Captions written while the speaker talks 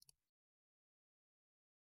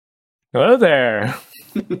Hello there.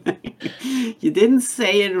 You didn't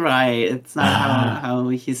say it right. It's not how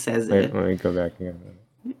he says Wait, it. let me go back again.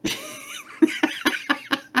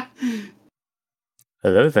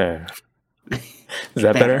 Hello there. Is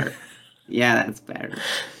that better? Yeah, that's better.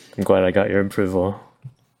 I'm glad I got your approval.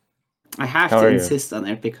 I have How to are you? insist on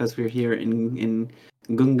it because we're here in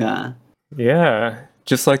Gunga. Yeah,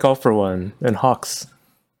 just like All for One and Hawks.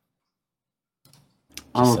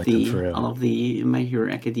 All like them for real. of the My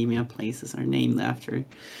Hero Academia places are named after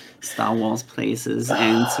Star Wars places,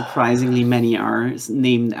 and surprisingly many are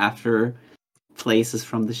named after places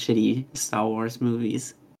from the shitty Star Wars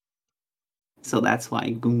movies. So that's why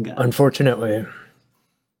Gunga. Unfortunately.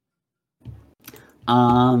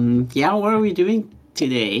 Yeah, what are we doing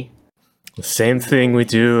today? The same thing we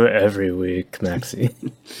do every week, Maxi.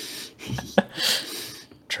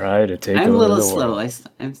 Try to take I'm a over little the slow. world.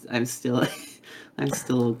 I'm still I'm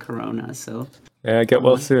still Corona, so Yeah, get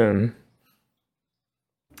well soon.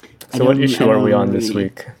 I So what don't- issue I are we don't on this really-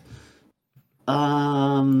 week?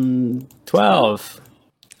 12.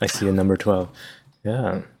 I see a number 12.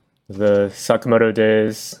 Yeah. The Sakamoto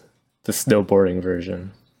Days, the snowboarding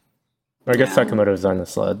version. Or I guess Yeah. Sakamoto's on the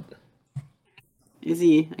sled. Is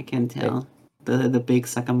he? I can't tell. The big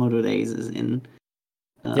Sakamoto Days is in.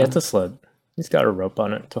 Yeah, it's a sled. He's got a rope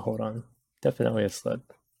on it to hold on. Definitely a sled.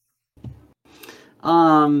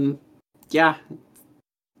 Yeah.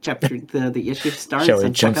 Chapter the issue starts. Shall we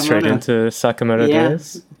on jump Sakamoto. straight into Sakamoto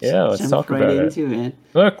Days? Yeah, let's Jump talk right about into it.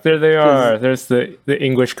 Look, there they are. There's the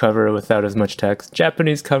English cover without as much text.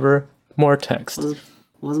 Japanese cover, more text.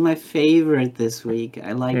 Was my favorite this week.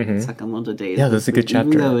 I liked Sakamoto Days. Yeah, that's a good chapter.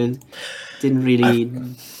 Even though it didn't really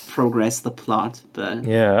progress the plot, but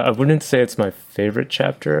yeah, I wouldn't say it's my favorite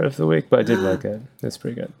chapter of the week, but I did like it. It's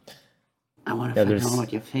pretty good. I want to find out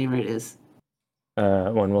what your favorite is.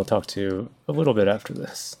 One we'll talk to a little bit after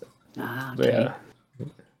this. Okay. But yeah.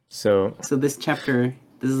 So this chapter,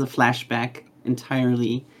 this is a flashback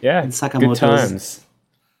entirely. Yeah, in Sakamoto's, good times.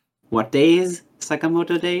 What days?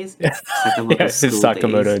 Sakamoto Days?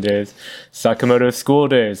 Sakamoto days. Sakamoto School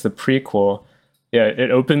Days, the prequel. Yeah,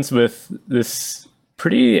 it opens with this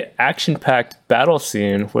pretty action-packed battle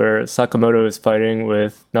scene where Sakamoto is fighting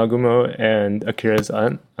with Nagumo and Akira's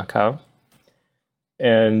aunt, Akao.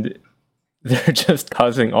 And they're just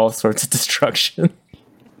causing all sorts of destruction.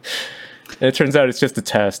 And it turns out it's just a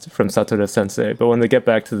test from Satoru Sensei. But when they get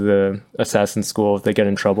back to the assassin school, they get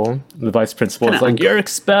in trouble. The vice principal is like, "You're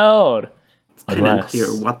expelled." It's kind of unclear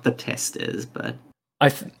what the test is, but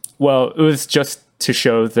well, it was just to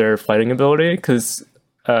show their fighting ability, because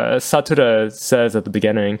Satoru says at the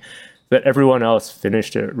beginning that everyone else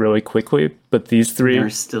finished it really quickly, but these three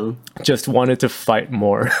still just wanted to fight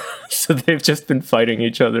more. So they've just been fighting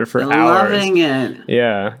each other for hours. Loving it.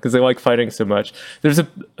 Yeah, because they like fighting so much. There's a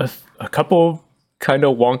couple kind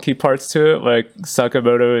of wonky parts to it, like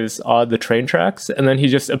Sakamoto is on the train tracks and then he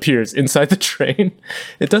just appears inside the train.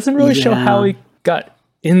 It doesn't really show how he got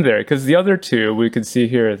in there, because the other two we could see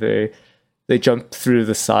here, they jump through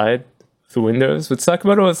the side, the windows, but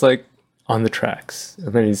Sakamoto is like on the tracks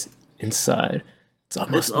and then he's inside. It's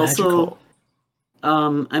almost magical.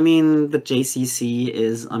 I mean, the JCC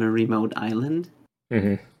is on a remote island.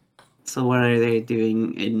 Mm-hmm. So what are they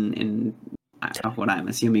doing in what I'm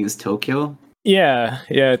assuming is Tokyo? Yeah.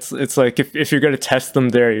 It's like if you're going to test them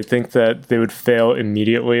there, you'd think that they would fail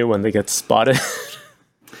immediately when they get spotted.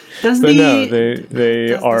 But no,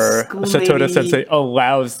 they are. Satoru Sensei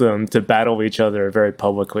allows them to battle each other very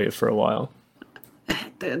publicly for a while.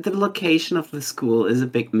 The location of the school is a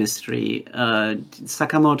big mystery.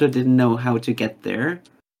 Sakamoto didn't know how to get there.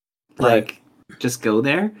 Just go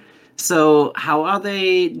there. So how are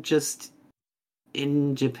they just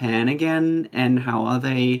in Japan again? And how are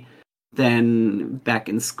they then back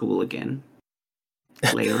in school again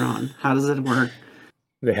later on? How does it work?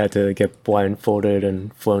 They had to get blindfolded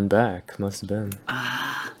and flown back. Must have been.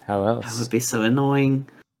 How else? That would be so annoying.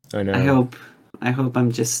 I know. I hope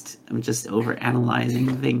I'm just over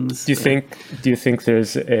analyzing things. Do you think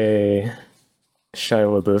there's a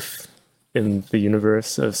Shia LaBeouf in the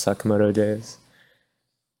universe of Sakamoto Days?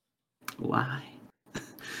 Why?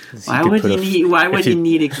 Why would he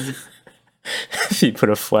need exist? If he put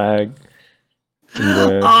a flag.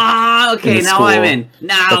 Okay, now I'm in.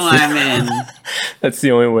 I'm in. That's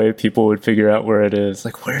the only way people would figure out where it is.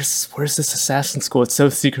 Like, where's this assassin school? It's so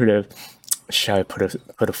secretive. Shia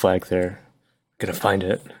put a flag there. Gonna find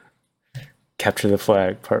it. Capture the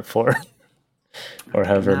flag, part 4. Or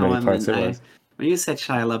however many parts it was. When you said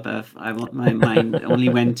Shia LaBeouf, my mind only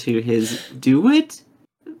went to his Do It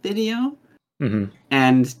video,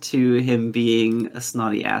 and to him being a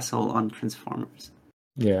snotty asshole on Transformers.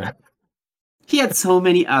 Yeah. He had so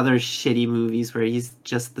many other shitty movies where he's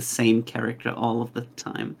just the same character all of the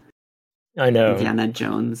time. I know. Indiana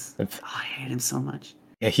Jones. I hate him so much.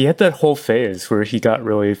 Yeah, he had that whole phase where he got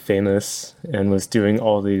really famous and was doing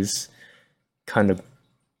all these kind of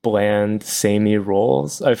bland, samey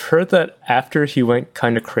roles. I've heard that after he went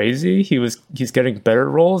kind of crazy, he's getting better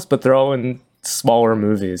roles, but they're all in smaller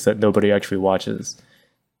movies that nobody actually watches.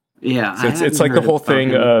 Yeah, so it's like the whole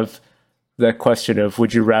thing of that question of,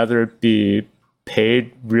 would you rather be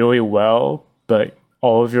paid really well, but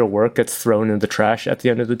all of your work gets thrown in the trash at the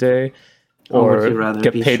end of the day, or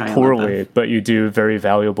get paid poorly, but you do very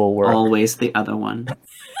valuable work? Always the other one.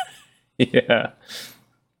 Yeah.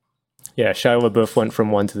 Yeah, Shia LaBeouf went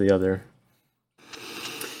from one to the other.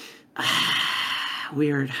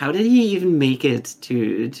 Weird. How did he even make it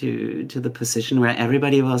to the position where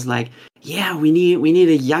everybody was like, yeah, we need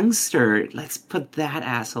a youngster. Let's put that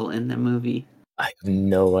asshole in the movie. I have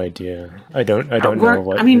no idea. I don't know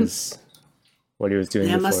what he was doing.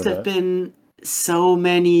 There must have been so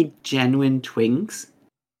many genuine twinks,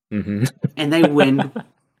 and they went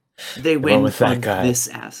with for this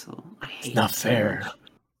asshole. I hate it's not fair. So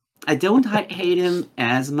I don't hate him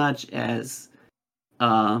as much as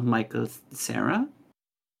Michael Cera.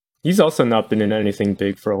 He's also not been in anything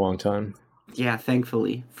big for a long time. Yeah,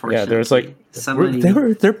 thankfully. Fortunately. Yeah, there's like somebody.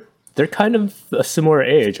 They're kind of a similar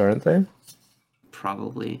age, aren't they?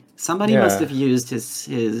 Probably. Somebody must have used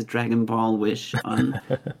his Dragon Ball wish on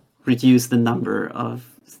reduce the number of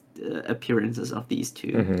appearances of these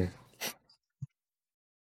two. Mm-hmm.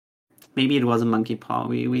 Maybe it was a monkey paw.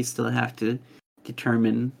 We still have to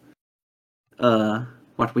determine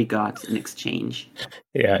what we got in exchange.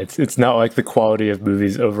 Yeah, it's not like the quality of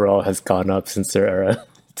movies overall has gone up since their era.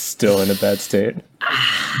 It's still in a bad state.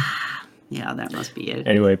 Yeah, that must be it.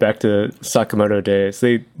 Anyway, back to Sakamoto Days.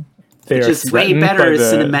 They Which are is way better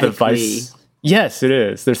cinematically. Yes, it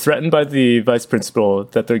is. They're threatened by the vice principal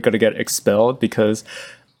that they're going to get expelled because,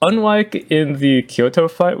 unlike in the Kyoto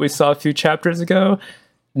fight we saw a few chapters ago,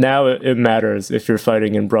 now it matters if you're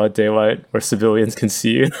fighting in broad daylight where civilians can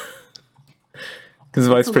see you. Because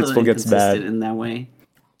the vice principal gets mad in that way.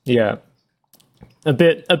 Yeah, a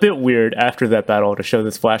bit weird after that battle to show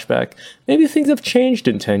this flashback. Maybe things have changed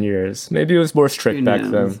in 10 years. Maybe it was more strict back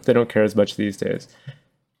then. They don't care as much these days.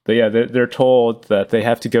 But yeah, they're told that they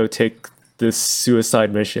have to go take this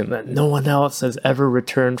suicide mission that no one else has ever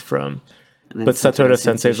returned from. But Satoru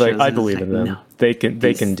Sensei's like, I believe in them. No, they can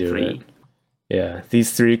do it. Yeah,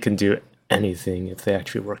 these three can do anything if they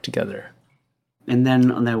actually work together. And then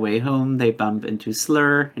on their way home, they bump into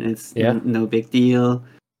Slur, and it's no big deal.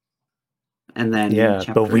 And then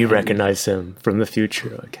but we recognize him from the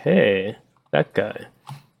future. Like, hey, that guy.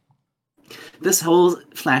 This whole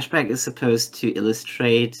flashback is supposed to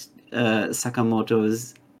illustrate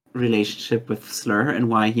Sakamoto's relationship with Slur and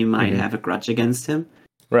why he might have a grudge against him.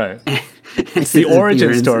 Right. It's the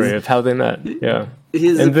origin story of how they met. Yeah.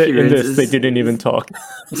 In this, they didn't even talk.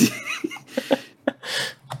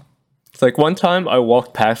 It's like one time I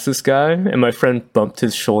walked past this guy and my friend bumped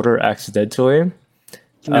his shoulder accidentally.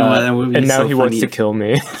 And now he wants to kill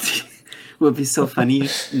me. Would be so funny.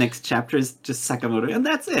 Next chapter is just Sakamoto, and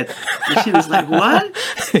that's it. And she was like, "What?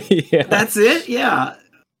 Yeah. That's it? Yeah,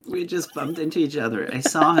 we just bumped into each other. I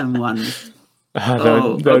saw him once."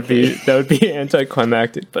 That would be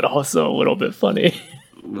anticlimactic, but also a little bit funny.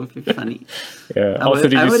 Would be funny. Yeah. Also,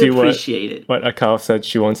 did you see what Akao said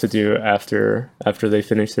she wants to do after they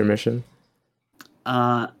finish their mission?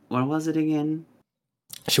 What was it again?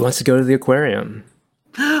 She wants to go to the aquarium.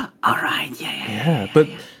 All right. Yeah. But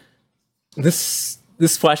this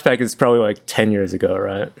flashback is probably like 10 years ago,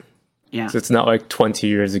 right? Yeah. So it's not like 20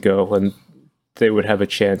 years ago when they would have a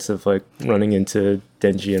chance of like running into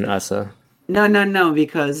Denji and Asa. No,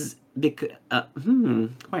 because wait,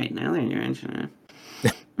 now that you mention it.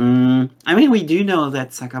 I mean, we do know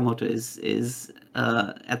that Sakamoto is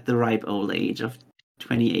at the ripe old age of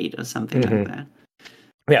 28 or something like that.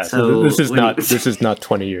 Yeah, so this is not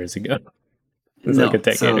 20 years ago. It's like a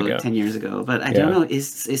decade ago. 10 years ago. But I don't know,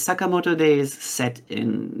 is Sakamoto Days set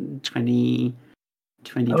in 2020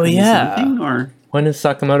 something? Or when is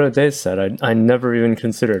Sakamoto Days set? I never even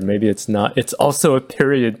considered. Maybe it's not. It's also a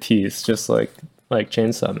period piece, just like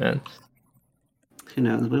Chainsaw Man. Who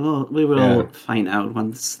knows? We will find out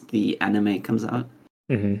once the anime comes out.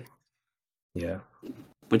 Mm-hmm. Yeah.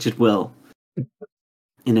 Which it will.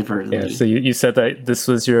 Inadvertently. Yeah, so you said that this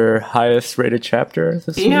was your highest rated chapter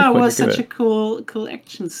this week? Yeah, it was such a cool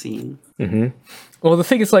action scene. Mm-hmm. Well, the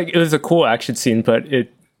thing is, like, it was a cool action scene, but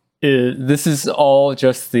this is all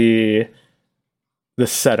just the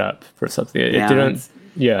setup for something. It didn't.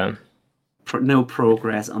 Yeah. no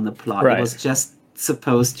progress on the plot. Right. It was just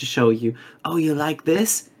supposed to show you, oh, you like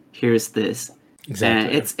this? Here's this.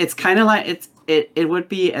 Exactly. And it's kind of like it would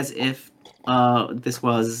be as if this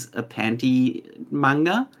was a panty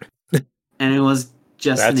manga, and it was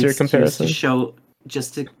just That's an your excuse comparison? to show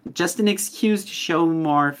just an excuse to show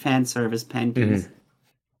more fan service panties.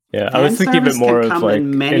 Yeah, I was thinking a bit more of like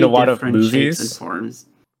in a lot of shapes and movies, forms.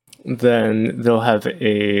 then they'll have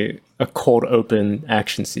a cold open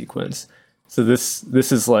action sequence. So this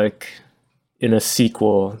is like in a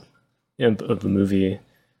sequel of the movie,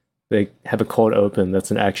 they have a cold open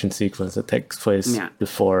that's an action sequence that takes place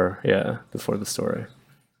before the story.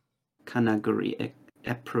 Kanaguri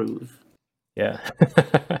approve. Yeah,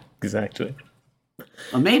 exactly.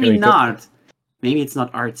 Or maybe Really not. Maybe it's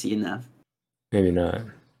not artsy enough. Maybe not.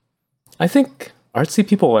 I think artsy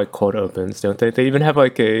people like cold opens, don't they? They even have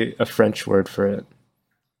like a French word for it,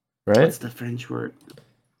 right? What's the French word?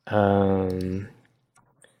 Oh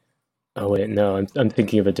wait, no, I'm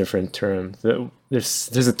thinking of a different term.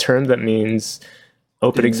 There's a term that means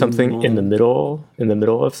opening something in the middle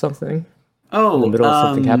of something. Oh, in the middle of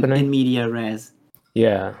something happening. In media res.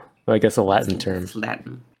 Yeah, well, I guess a Latin term. It's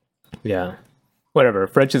Latin. Yeah, whatever.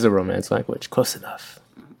 French is a Romance language. Close enough.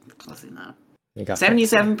 Close enough. You got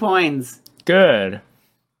 77 points. Good.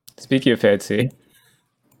 Speaking of fancy.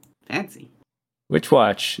 Fancy. Witch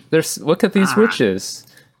Watch. Look at these witches.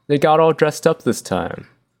 They got all dressed up this time.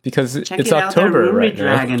 Because Check it's it out, October right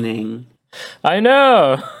dragoning. now. I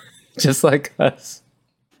know. Just like us.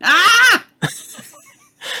 Ah!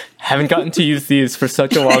 Haven't gotten to use these for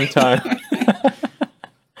such a long time.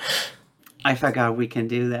 I forgot we can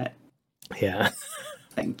do that. Yeah.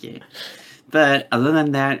 Thank you. But other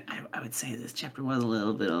than that, I would say this chapter was a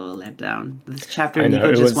little bit of a letdown. This chapter,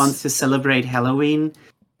 Nico just wants to celebrate Halloween,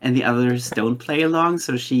 and the others don't play along,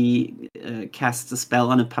 so she casts a spell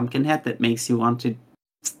on a pumpkin head that makes you want to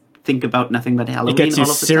think about nothing but Halloween. It gets you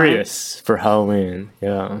all of the serious time. for Halloween,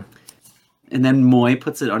 yeah. And then Moi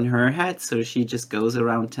puts it on her head, so she just goes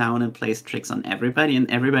around town and plays tricks on everybody,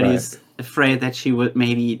 and everybody's afraid that she would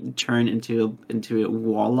maybe turn into a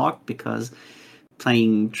warlock because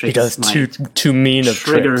playing tricks might too mean of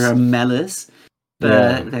trigger tricks. her malice.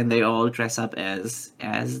 But then they all dress up as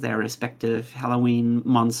their respective Halloween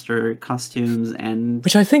monster costumes, and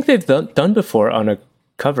which I think they've done before on a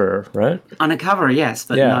cover, right? On a cover, yes,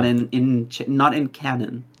 but not in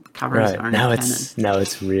canon. Covers aren't now canon. Now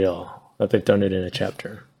it's real that they've done it in a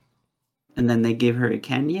chapter. And then they give her a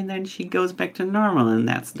candy, and then she goes back to normal, and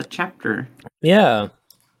that's the chapter. Yeah,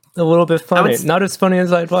 a little bit funny. Not as funny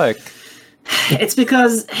as I'd like. It's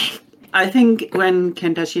because I think when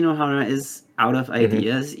Kenta Shinohara is out of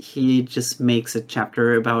ideas, he just makes a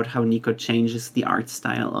chapter about how Nico changes the art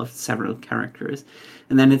style of several characters.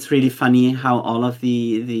 And then it's really funny how all of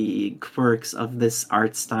the quirks of this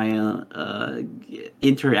art style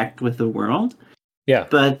interact with the world. Yeah.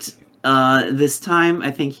 But this time,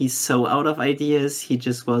 I think he's so out of ideas, he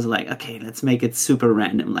just was like, okay, let's make it super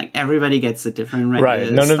random. Like, everybody gets a different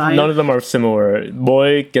style. None of them are similar.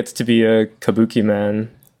 Boy gets to be a kabuki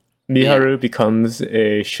man. Miharu becomes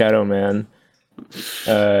a shadow man.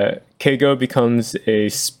 Keigo becomes a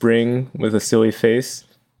spring with a silly face.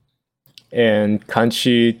 And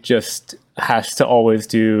Kanchi just has to always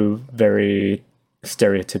do very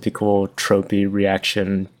stereotypical, tropey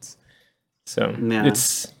reactions. So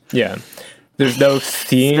it's there's no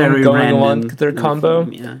theme going along their combo.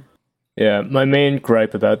 Yeah, my main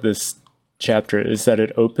gripe about this chapter is that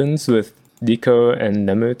it opens with Nico and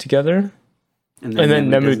Nemu together, and then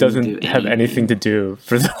Nemu doesn't have anything to do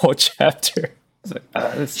for the whole chapter. It's like,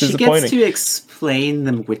 it's disappointing. She gets to explain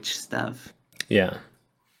the witch stuff. Yeah,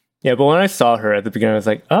 but when I saw her at the beginning, I was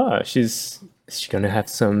like, is she gonna have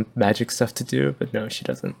some magic stuff to do? But no, she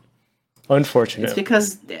doesn't. Unfortunate. It's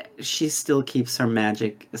because she still keeps her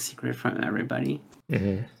magic a secret from everybody.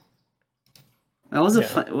 Mm-hmm. That was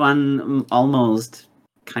one almost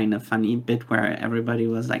kind of funny bit where everybody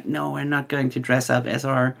was like, no, we're not going to dress up as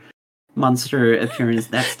our monster appearance.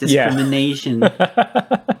 That's discrimination. It's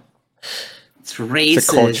racist. It's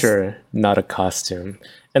a culture, not a costume.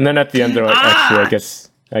 And then at the end, they're like, actually,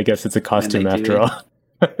 I guess it's a costume after all.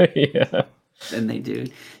 Yeah. And they do.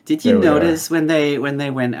 Did you notice when they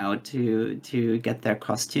went out to get their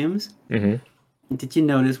costumes? Mm-hmm. Did you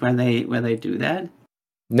notice where they do that?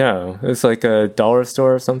 No, it's like a dollar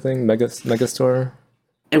store or something, mega store.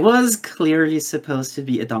 It was clearly supposed to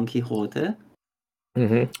be a Don Quixote.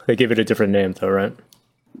 Mm-hmm. They gave it a different name though, right?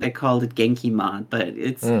 They called it Genki Mart, but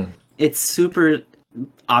it's super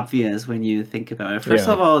obvious when you think about it. First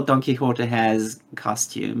of all, Don Quixote has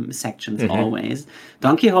costume sections always.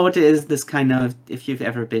 Don Quixote is this kind of, if you've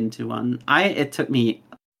ever been to one, it took me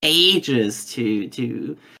ages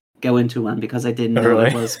to go into one because I didn't know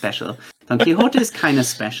it was special. Don Quixote is kind of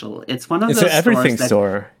special. It's one of those an everything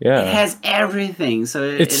store. Yeah, it has everything. So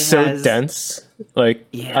it's so dense. Like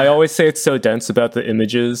I always say, it's so dense about the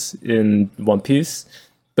images in One Piece,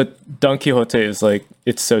 but Don Quixote is like,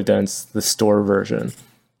 it's so dense. The store version,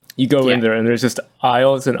 you go in there and there's just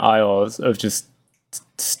aisles and aisles of just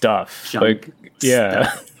stuff. Junk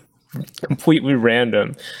stuff. Completely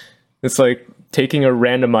random. It's like taking a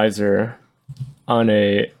randomizer on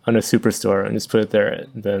a superstore and just put it there,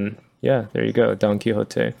 and then there you go, Don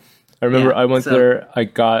Quixote. I remember I went there, I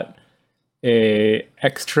got a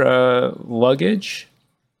extra luggage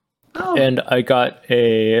and I got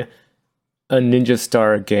a Ninja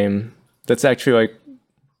Star game that's actually like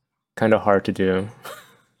kind of hard to do.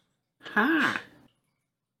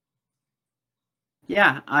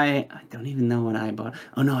 Yeah, I don't even know what I bought.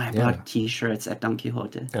 Oh no, I bought T-shirts at Don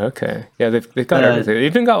Quixote. Okay, yeah, they've got everything. They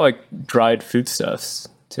even got like dried foodstuffs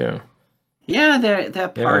too. Yeah, they're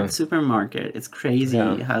part supermarket. It's crazy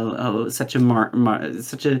how such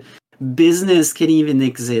a business can even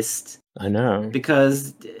exist. I know,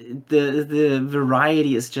 because the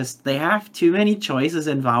variety is just, they have too many choices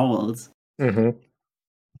and vowels. Yeah,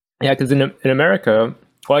 because in America,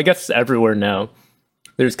 well, I guess everywhere now,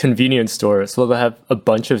 there's convenience stores. So they'll have a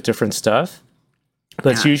bunch of different stuff,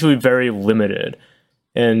 but it's usually very limited.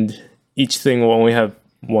 And each thing will only have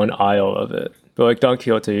one aisle of it. But like Don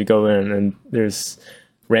Quixote, you go in and there's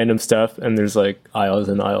random stuff and there's like aisles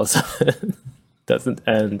and aisles of it. Doesn't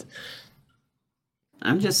end.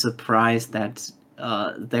 I'm just surprised that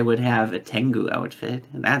they would have a Tengu outfit.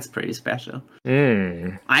 That's pretty special.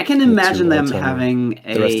 I can imagine them having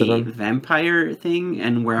a vampire thing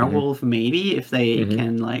and werewolf, maybe, if they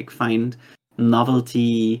can like find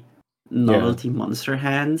novelty monster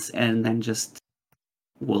hands and then just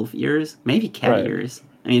wolf ears, maybe cat ears.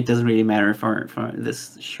 I mean, it doesn't really matter for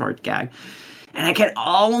this short gag. And I can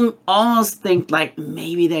almost think like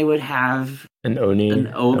maybe they would have an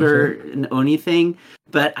ogre, an oni thing,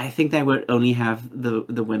 but I think they would only have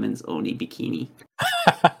the women's oni bikini.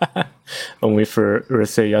 Only for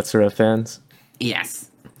Urusei Yatsura fans?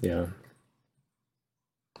 Yes. Yeah.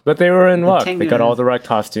 But they were in luck. They got all the right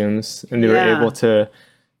costumes, and they were able to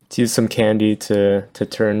use some candy to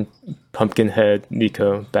turn Pumpkinhead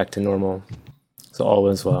Nico back to normal. So all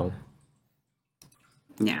was well.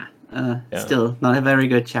 Yeah. Still not a very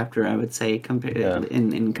good chapter, I would say,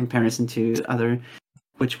 in comparison to other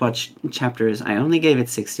Witch Watch chapters. I only gave it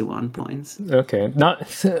 61 points. Okay,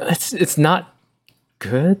 it's not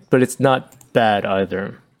good, but it's not bad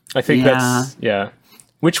either. I think that's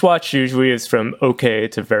Witch Watch usually is from okay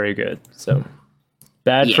to very good. So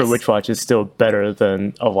bad for Witch Watch is still better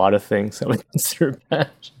than a lot of things I would consider bad.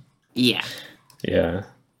 Yeah. Yeah.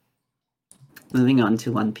 Moving on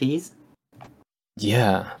to One Piece.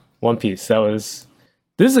 Yeah. One Piece. This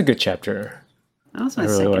is a good chapter. That was my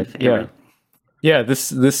second favorite. Yeah.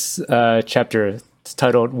 This chapter is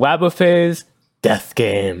titled Wabofei's Death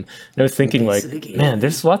Game. And I was thinking, man,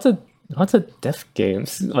 there's lots of death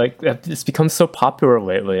games. Like, it's become so popular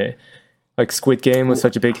lately. Like, Squid Game was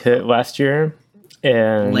such a big hit last year,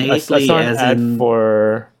 and I saw an ad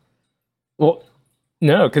for. Well,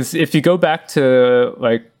 no, because if you go back to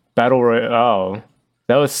like Battle Royale,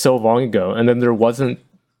 that was so long ago, and then there wasn't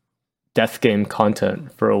death game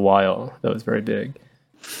content for a while. That was very big,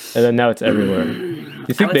 and then now it's everywhere.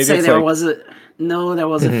 You think maybe there was a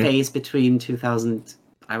phase between 2000,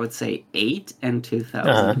 I would say 8 and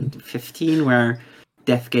 2015 where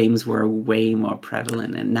death games were way more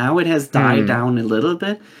prevalent, and now it has died down a little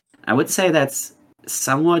bit. I would say that's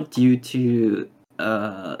somewhat due to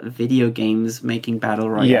video games making battle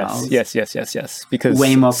royales. Yes. Because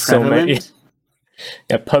way more prevalent.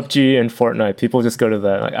 PUBG and Fortnite. People just go to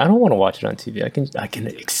that. Like, I don't want to watch it on TV. I can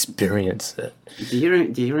experience it. Do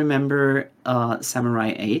you remember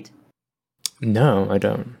Samurai 8? No, I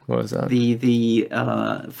don't. What was that? The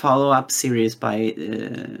follow-up series by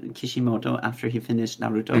Kishimoto after he finished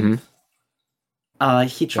Naruto.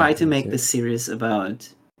 He tried to make this series about.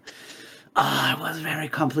 It was very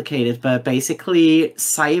complicated, but basically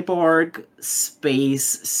cyborg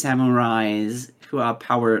space samurais who are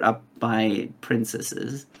powered up by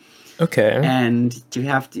princesses. Okay. And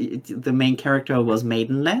the main character was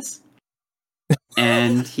maidenless.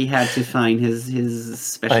 And he had to find his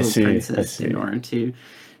special princess in order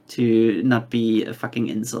to not be a fucking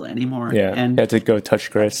incel anymore. Yeah, and he had to go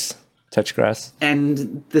touch Grace. touch grass.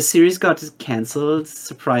 And the series got cancelled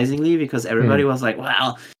surprisingly because everybody was like,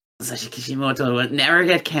 "Well, Masashi Kishimoto would never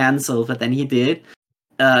get cancelled," but then he did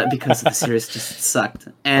because the series just sucked.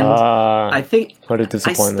 And I think what a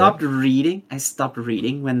disappointment. I stopped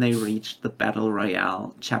reading when they reached the Battle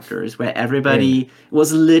Royale chapters where everybody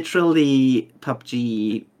was literally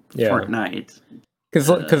PUBG, Fortnite.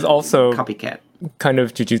 Because also copycat. Kind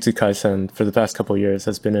of Jujutsu Kaisen for the past couple of years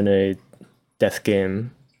has been in a death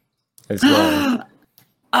game as well.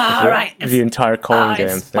 Right. The entire calling game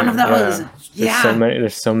it's thing. One of those. Yeah.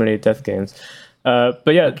 There's so many death games.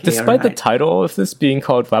 But yeah, despite the title of this being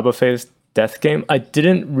called Wabafei's Death Game, I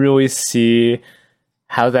didn't really see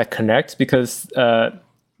how that connects because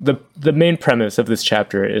the main premise of this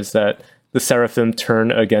chapter is that the Seraphim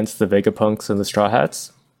turn against the Vegapunks and the Straw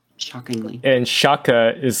Hats. Shockingly. And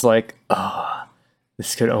Shaka is like,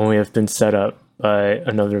 this could only have been set up by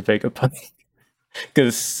another Vegapunk.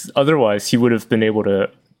 Because otherwise he would have been able to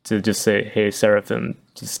just say, hey, Seraphim,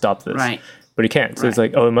 just stop this. Right. But he can't. So it's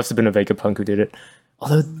like, it must have been a Vegapunk who did it.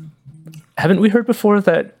 Although, haven't we heard before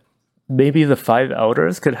that maybe the 5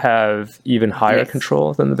 Elders could have even higher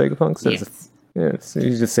control than the Vegapunks? So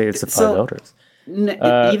you just say it's the 5 Elders.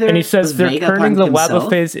 And he says they're turning the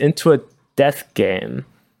Wabafeis into a death game.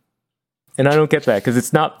 And I don't get that, because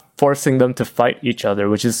it's not forcing them to fight each other,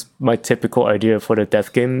 which is my typical idea of what a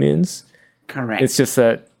death game means. Correct. It's just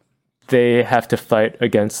that they have to fight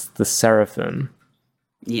against the Seraphim.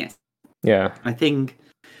 Yes. Yeah. I think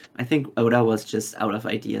Oda was just out of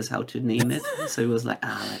ideas how to name it. So he was like,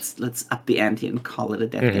 let's up the ante and call it a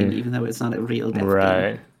death game, even though it's not a real death game.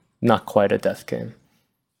 Right. Not quite a death game.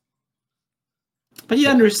 But you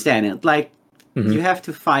understand it. Like, you have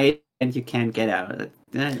to fight and you can't get out of it.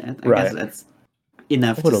 I guess that's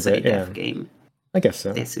enough to say death game. I guess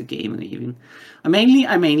so. Desu game even. I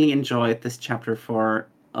mainly enjoyed this chapter for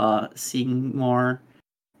seeing more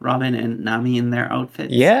Robin and Nami in their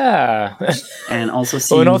outfits. Yeah. And also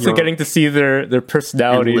seeing getting to see their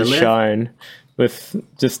personalities shine with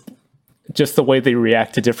just the way they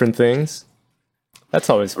react to different things. That's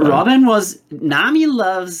always fun. Nami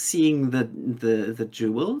loves seeing the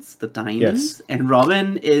jewels, the diamonds, and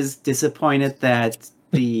Robin is disappointed that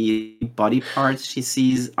the body parts she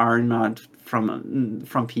sees are not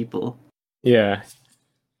from people. Yeah.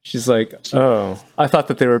 She's like, I thought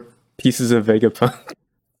that they were pieces of Vegapunk.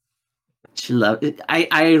 She loved it.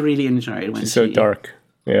 I really enjoyed it when she's so dark.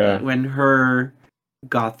 Yeah. When her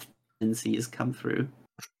goth tendencies come through.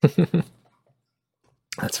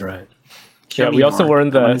 That's right. We also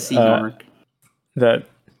learned that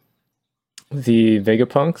the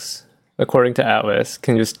Vegapunks, according to Atlas,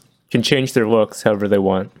 can change their looks however they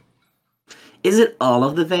want. Is it all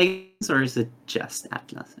of the Vegas or is it just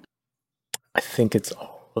Atlas? I think it's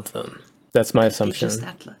all of them. That's my assumption.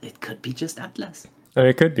 It could be just Atlas. I mean,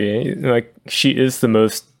 it could be. Like, she is the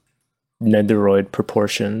most Nendoroid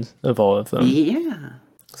proportioned of all of them. Yeah.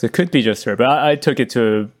 So it could be just her, but I took it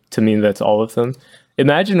to mean that's all of them.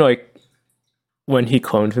 Imagine, like, when he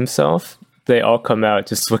cloned himself, they all come out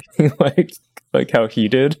just looking like how he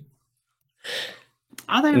did.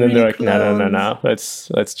 Are they and then really they're like, clones? no,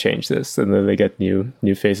 let's change this, and then they get new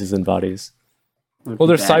faces and bodies. Well,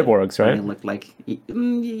 they're cyborgs, right? They look like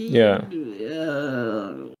yeah.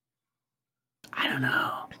 I don't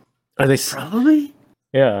know. Are they probably?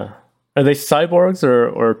 Yeah. Are they cyborgs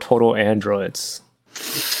or total androids?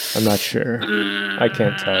 I'm not sure. I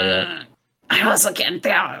can't tell yet. I also can't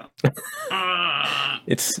tell.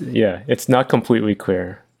 It's not completely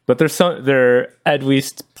clear, but they're at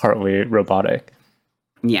least partly robotic.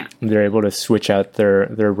 Yeah, they're able to switch out their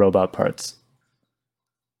robot parts.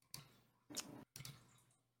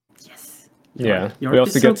 Yes. Yeah, we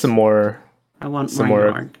also get some more. I want some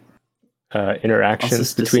more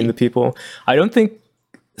interactions between the people. I don't think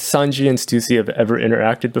Sanji and Stussy have ever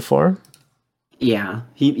interacted before. Yeah,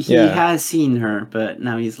 he has seen her, but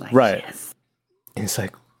now he's like, right. Yes. He's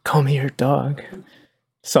like, come here, dog.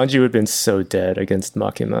 Sanji would have been so dead against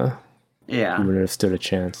Makima. Yeah. He wouldn't have stood a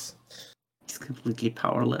chance. He's completely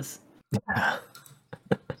powerless. I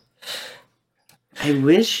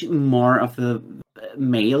wish more of the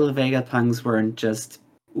male Vegapunks weren't just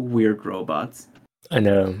weird robots. I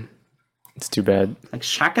know. It's too bad. Like,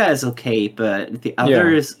 Shaka is okay, but the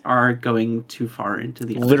others are going too far into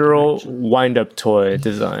the literal wind-up toy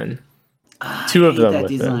design. Two of them that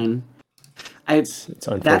with design. It's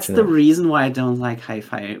unfortunate. That's the reason why I don't like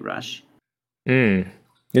Hi-Fi Rush. Is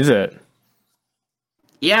it?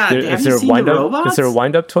 Yeah, is there a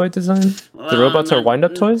wind-up toy design? The robots are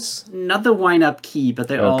wind-up toys? Not the wind-up key, but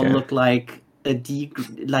they all look like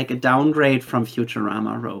like a downgrade from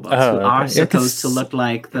Futurama robots, who Oh, are okay. supposed to look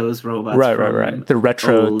like those robots. Right. The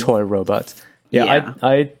retro old... toy robots. Yeah.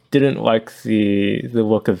 I didn't like the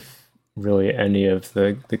look of really any of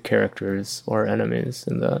the characters or enemies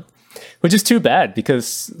in that, which is too bad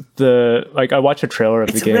because I watched a trailer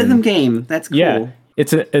of the game. It's a rhythm game. That's cool. Yeah,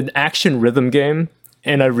 it's an action rhythm game,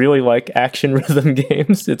 and I really like action rhythm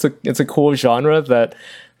games. It's a cool genre that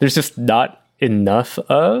there's just not enough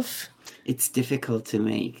of. It's difficult to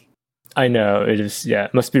make. I know it is. Yeah,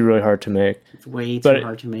 it must be really hard to make. It's way too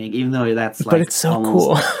hard to make, even though that's like. But it's so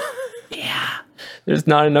cool. Yeah, there's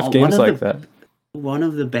not enough games like that. One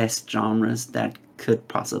of the best genres that could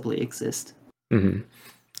possibly exist. Mm-hmm.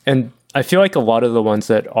 And I feel like a lot of the ones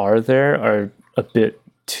that are there are a bit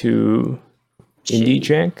too indie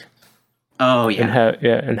jank. Oh yeah,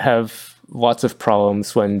 and have lots of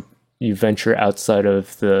problems when you venture outside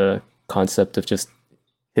of the concept of just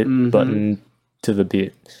hit button to the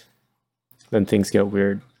beat. Then things get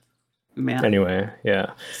weird. Yeah. Anyway,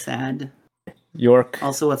 yeah. Sad. York.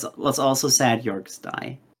 Also, what's also sad, York's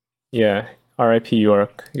die. Yeah. R.I.P.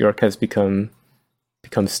 York. York has become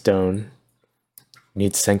stone.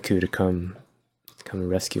 Needs Senku to come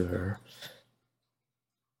rescue her.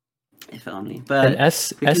 If only. But and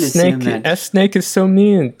S Snake is so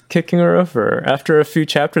mean, kicking her over. After a few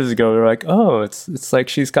chapters ago, we were like, oh, it's like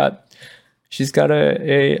she's got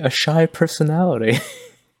a shy personality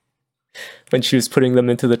when she was putting them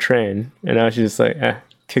into the train, and now she's like,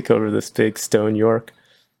 kick over this big stone York.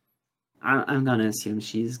 I'm gonna assume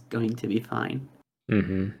she's going to be fine.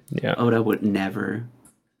 Mm-hmm. Yeah. Oda would never.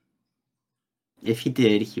 If he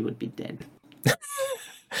did, he would be dead.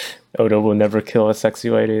 Oda will never kill a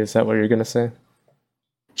sexy lady. Is that what you're gonna say?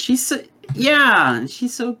 She's so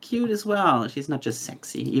cute as well. She's not just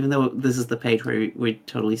sexy, even though this is the page where we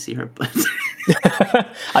totally see her butt.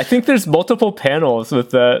 I think there's multiple panels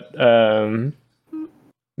with that.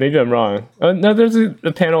 Maybe I'm wrong. Oh, no, there's a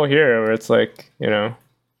panel here where it's like,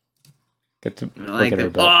 get to look at her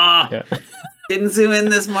butt. Yeah. Didn't zoom in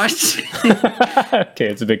this much. Okay,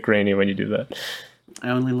 it's a bit grainy when you do that. I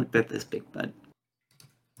only looked at this big butt.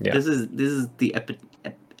 Yeah. This is the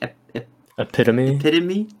epitome.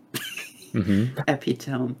 Mm-hmm.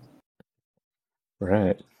 Epitome.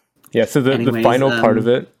 Right. Yeah. So the final part of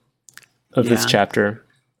this chapter.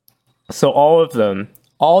 So all of them,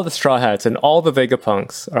 all the Straw Hats and all the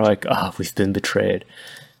Vegapunks are like, we've been betrayed.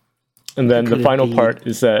 And then the final part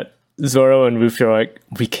is that Zoro and Luffy are like,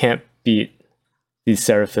 we can't beat these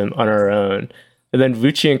Seraphim on our own. And then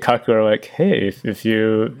Lucci and Kaku are like, hey, if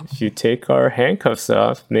you take our handcuffs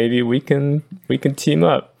off, maybe we can team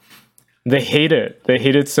up. They hate it. They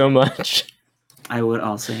hate it so much. I would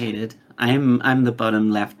also hate it. I'm the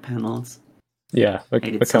bottom left panels. Yeah,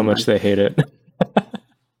 look how much they hate it.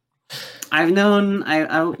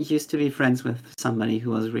 I used to be friends with somebody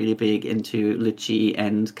who was really big into Lucci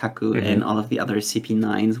and Kaku and all of the other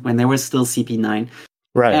CP9s when they were still CP9.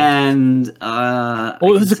 Right. And it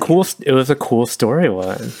was a cool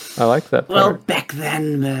storyline. I like that part. Well, back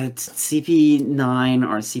then, but CP9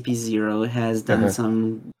 or CP0 has done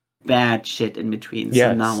some bad shit in between.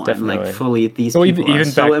 Yes, so now definitely. I'm like fully these people are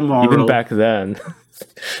so immoral. Even back then.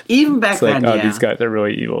 Even back then, these guys are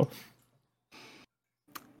really evil.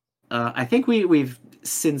 I think we've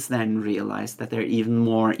since then realized that they're even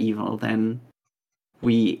more evil than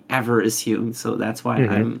we ever assumed, so that's why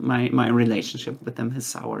my relationship with them has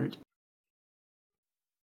soured.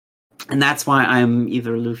 And that's why I'm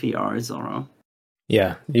either Luffy or Zoro.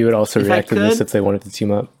 Yeah, you would also react to this if they wanted to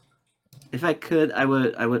team up. If I could, I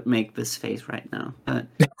would make this face right now, but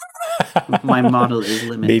my model is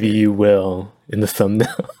limited. Maybe you will in the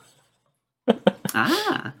thumbnail.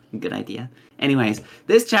 Good idea. Anyways,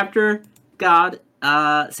 this chapter got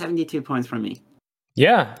 72 points from me.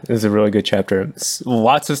 Yeah, it was a really good chapter.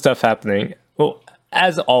 Lots of stuff happening. Well,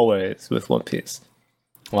 as always with One Piece.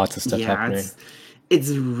 Lots of stuff happening.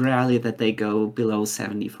 It's rarely that they go below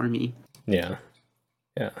 70 for me. Yeah.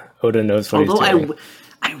 Yeah. Oda knows what he's doing.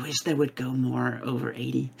 I wish they would go more over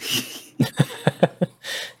 80.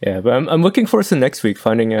 Yeah, but I'm looking forward to next week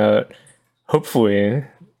finding out, hopefully,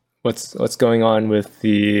 what's going on with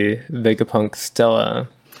the Vegapunk Stella.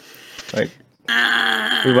 Like,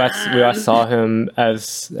 we last saw him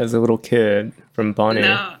as a little kid from Bonnie.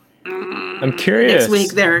 No. I'm curious.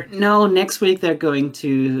 Next week they're going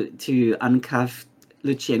to uncuff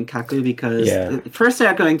Lucci and Kaku because first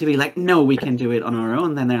they're going to be like, no, we can do it on our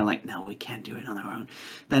own. Then they're like, no, we can't do it on our own.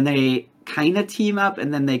 Then they kind of team up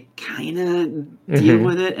and then they kind of deal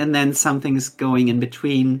with it. And then something's going in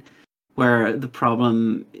between where the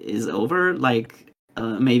problem is over. Like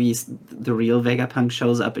maybe the real Vegapunk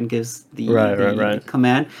shows up and gives the Right.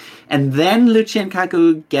 command, and then Lucci and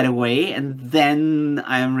Kaku get away, and then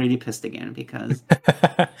I'm really pissed again because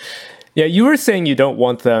yeah, you were saying you don't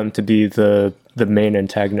want them to be the main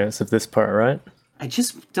antagonists of this part, right? I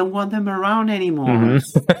just don't want them around anymore.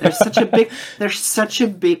 They're such a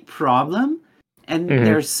big problem, and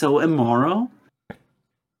they're so immoral.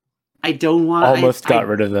 I don't want. Almost got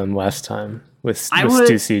rid of them last time with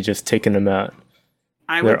Stussy just taking them out.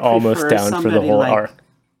 They're almost down for the whole arc.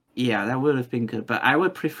 Yeah, that would have been good, but I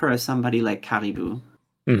would prefer somebody like Caribou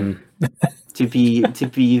to be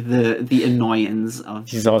the annoyance of.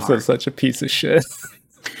 He's also such a piece of shit.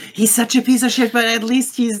 He's such a piece of shit, but at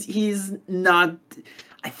least he's not.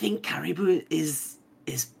 I think Caribou is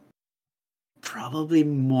probably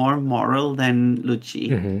more moral than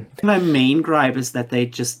Lucci. My main gripe is that they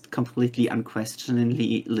just completely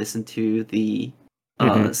unquestioningly listened to the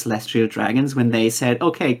Celestial Dragons when they said,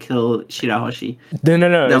 "Okay, kill Shirahoshi."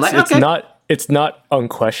 No. It's not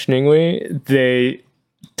unquestioningly. They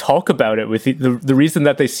talk about it with the reason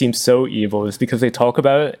that they seem so evil is because they talk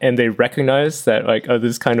about it and they recognize that like, oh,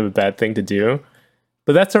 this is kind of a bad thing to do,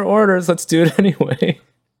 but that's our orders. Let's do it anyway.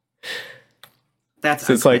 That's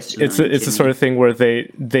so it's like it's the sort of thing where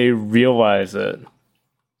they realize it,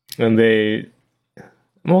 and they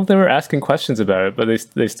were asking questions about it, but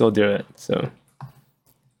they still do it. So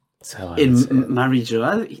in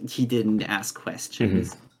Marijoa, he didn't ask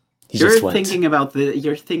questions. You're thinking about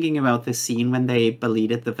the scene when they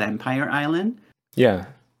beleted the vampire island. Yeah,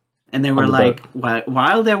 and they were like,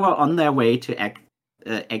 while they were on their way to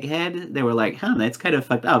Egghead, they were like, "Huh, that's kind of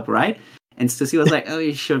fucked up, right?" And Stussy was like, "Oh,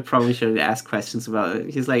 you probably should ask questions about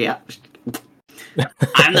it." He's like, "Yeah,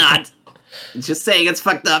 I'm not. Just saying it's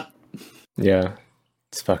fucked up." Yeah,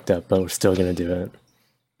 it's fucked up, but we're still gonna do it.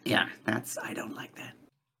 Yeah, I don't like that.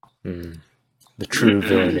 The true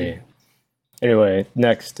villainy. Anyway,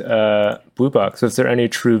 next, Blue Box. Was there any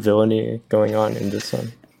true villainy going on in this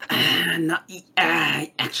one?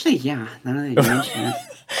 Actually, yeah. Now that you mention it.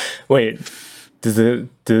 Wait. Does the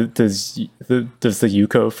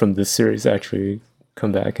Yuko from this series actually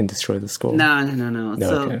come back and destroy the skull? No.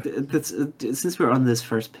 So okay. Since we're on this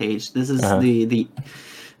first page, this is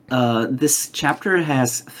this chapter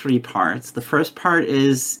has 3 parts. The first part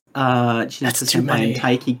is Chinatsu Senpai and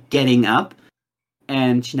Taiki getting up,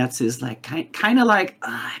 and Chinatsu is like kind of like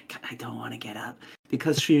I don't want to get up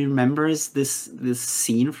because she remembers this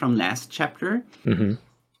scene from last chapter.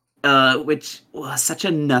 Which was such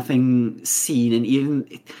a nothing scene, and even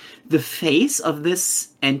the face of this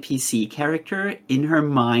NPC character in her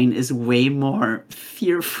mind is way more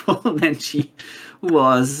fearful than she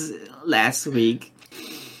was last week.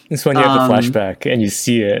 It's when you have the flashback and you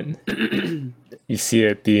see it. You see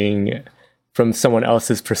it being from someone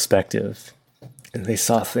else's perspective, and they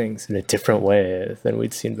saw things in a different way than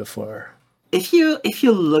we'd seen before. If you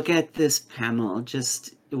look at this panel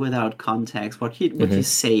just without context, what you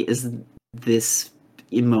say is this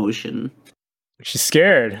emotion? She's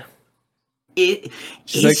scared.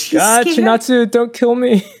 She's like, scared? Chinatsu, don't kill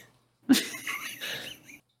me.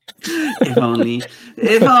 If only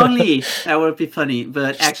that would be funny.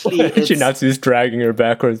 But actually, Chinatsu's dragging her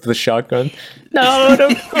backwards with a shotgun. No,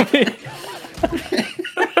 don't kill me.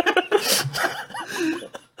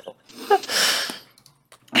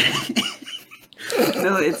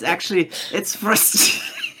 No, it's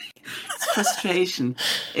frustration.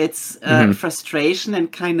 It's frustration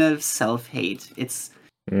and kind of self-hate. It's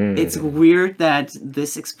weird that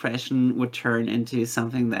this expression would turn into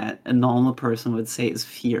something that a normal person would say is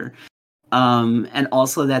fear. And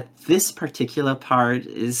also that this particular part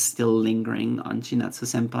is still lingering on Chinatsu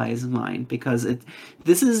Senpai's mind because it's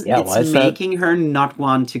making her not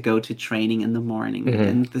want to go to training in the morning.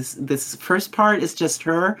 And this first part is just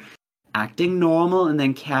her acting normal and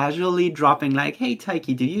then casually dropping like, "Hey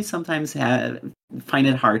Taiki, do you sometimes find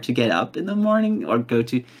it hard to get up in the morning or go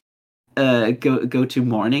to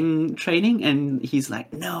morning training?" And he's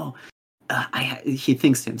like, "No." He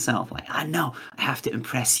thinks to himself like, "I know I have to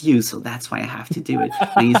impress you, so that's why I have to do it."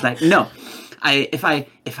 And he's like, "No, if I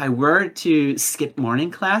were to skip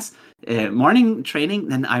morning class, morning training,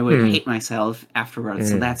 then I would hate myself afterwards.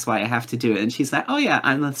 So that's why I have to do it." And she's like, "Oh yeah,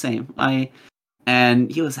 I'm the same.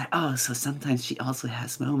 And he was like, "Oh, so sometimes she also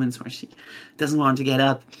has moments where she doesn't want to get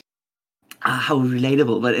up." How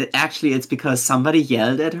relatable. But it's because somebody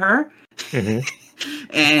yelled at her.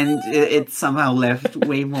 And it somehow left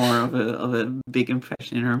way more of a big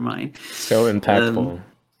impression in her mind. So impactful.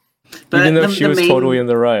 But even though she was totally in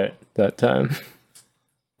the right that time.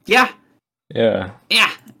 Yeah. Yeah.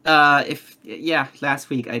 Last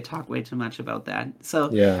week I talked way too much about that.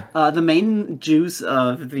 So Yeah. the main juice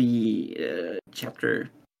of the chapter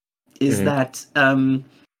is that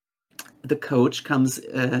the coach comes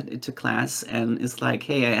into class and is like,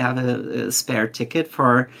 "Hey, I have a spare ticket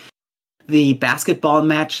for the basketball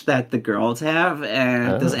match that the girls have,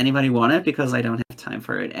 and does anybody want it? Because I don't have time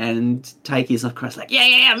for it." And Taiki's of course like,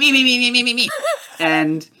 "Yeah, me."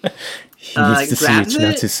 And he needs to see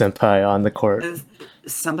Chinatsu Senpai on the court.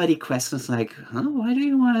 Somebody questions like, "Huh? Why do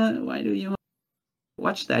you want to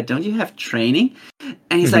watch that? Don't you have training?"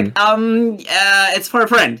 And he's like, "It's for a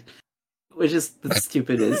friend." Which is the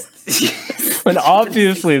stupidest. And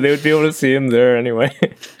obviously they would be able to see him there anyway.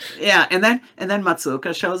 Yeah, and then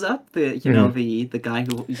Matsuoka shows up, the guy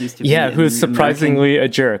who used to be who's surprisingly American. A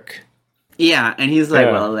jerk. Yeah, and he's like,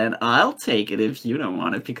 "Well, then I'll take it if you don't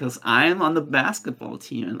want it, because I'm on the basketball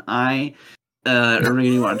team and I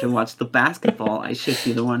really want to watch the basketball. I should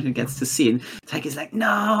be the one who gets to see it." Taiki's like, "No,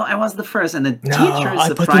 I was the first." And the teacher I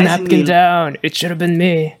put the napkin down. It should have been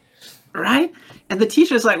me. Right? And the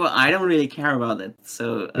teacher's like, "Well, I don't really care about it.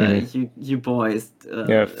 So you boys,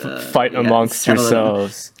 fight amongst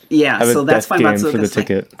yourselves." Yeah, so that's why Matsuoka's for the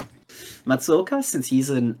ticket. Matsuoka, since he's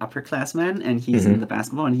an upperclassman and he's in the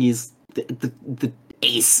basketball and he's the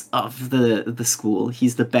ace of the school,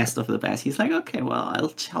 he's the best of the best. He's like, "Okay, well, I'll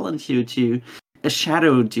challenge you to a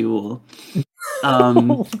shadow duel."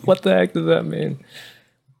 What the heck does that mean?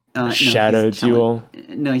 Shadow duel?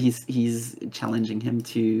 No, he's challenging him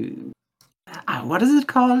to. What is it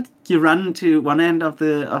called? You run to one end of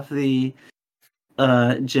the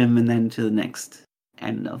gym and then to the next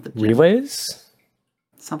end of the gym. Relays?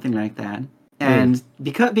 Something like that. And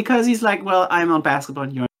because he's like, "Well, I'm on basketball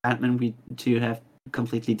and you're on badminton, we do have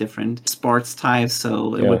completely different sports types,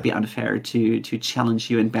 so it would be unfair to challenge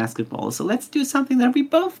you in basketball. So let's do something that we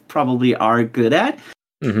both probably are good at."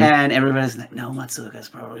 And everybody's like, "No, Matsuoka's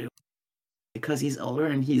probably because he's older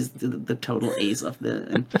and he's the total ace of the."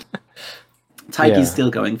 And Taiki's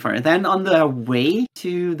still going for it. Then on the way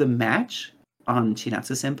to the match on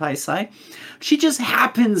Chinatsu Senpai's side, she just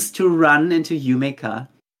happens to run into Yumeka.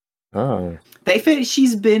 Oh.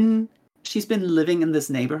 She's been living in this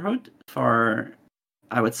neighborhood for,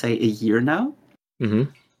 I would say, a year now.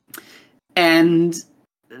 And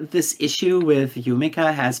this issue with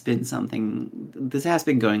Yumeka has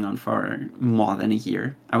been going on for more than a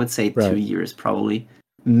year. I would say 2 years probably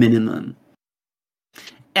minimum.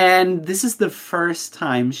 And this is the first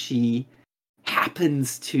time she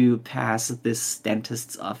happens to pass this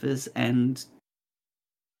dentist's office, and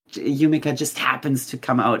Yumeka just happens to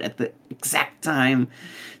come out at the exact time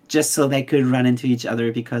just so they could run into each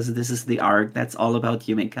other, because this is the arc that's all about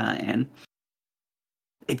Yumeka, and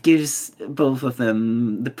it gives both of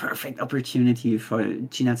them the perfect opportunity for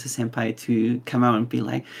Chinatsu Senpai to come out and be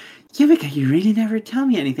like, "Yumeka, you really never tell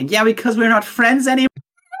me anything." "Yeah, because we're not friends anymore.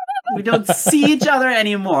 We don't see each other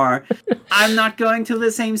anymore. I'm not going to the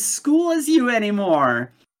same school as you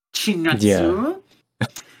anymore, Chinatsu."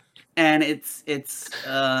 And it's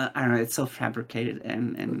I don't know, it's so fabricated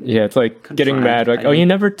and it's like getting mad, like, "Oh, you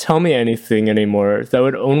never tell me anything anymore." That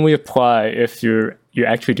would only apply if you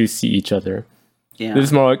actually do see each other. Yeah. This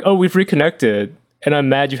is more like, "Oh, we've reconnected, and I'm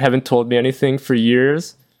mad you haven't told me anything for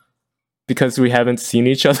years because we haven't seen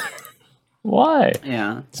each other." Why?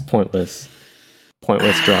 Yeah. It's pointless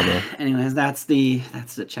drama. Anyways, that's the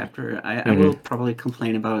chapter. I will probably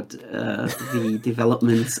complain about the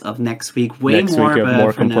developments of next week next more, week but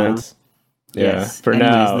more for complaints. Now, yes. For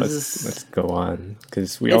now, let's go on,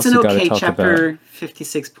 because we also got to talk about. It's an okay chapter,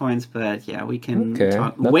 56 points, but we can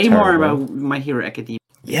talk way more about My Hero Academia.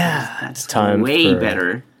 Yeah, it's time way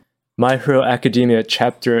better. My Hero Academia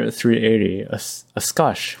chapter 380, a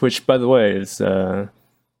skosh, which, by the way, is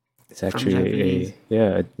it's actually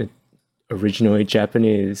originally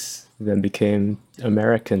Japanese, then became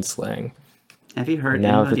American slang. Have you heard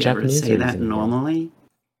anybody ever say that normally?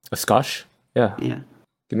 A skosh? Yeah. Yeah.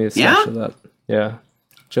 Give me a skosh of that. Yeah.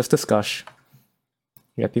 Just a skosh.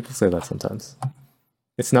 Yeah, people say that sometimes.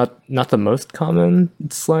 It's not the most common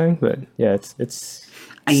slang, but yeah, it's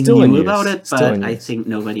I still knew about it, but I think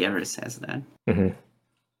nobody ever says that.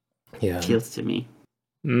 Yeah. Feels to me.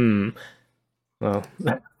 Well,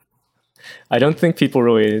 I don't think people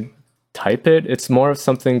really type it. It's more of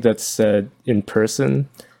something that's said in person,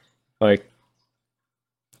 like,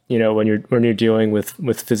 when you're dealing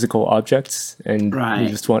with physical objects and you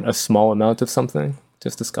just want a small amount of something.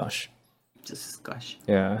 Just a skosh.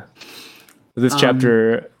 Yeah. This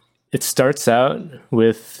chapter, it starts out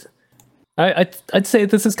with, I'd say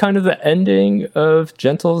this is kind of the ending of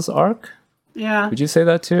Gentle's arc. Yeah. Would you say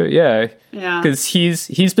that too? Yeah. Yeah. Because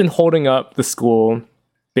he's been holding up the school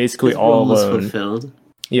basically His all role is alone. fulfilled.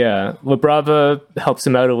 Yeah. Labrava helps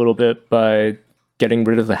him out a little bit by getting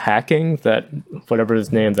rid of the hacking that whatever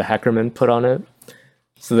his name, the hackerman, put on it.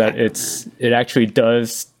 So that it actually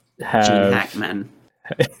does have Gene Hackman.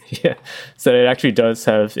 yeah. So it actually does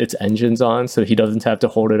have its engines on, so he doesn't have to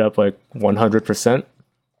hold it up like 100%.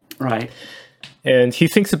 Right. And he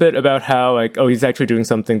thinks a bit about how like, oh, he's actually doing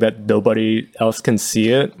something that nobody else can see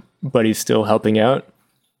it, but he's still helping out.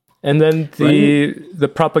 And then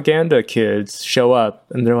the propaganda kids show up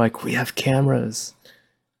and they're like, we have cameras.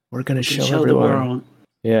 We're going to show everyone. The world.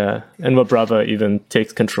 Yeah. And Labrava even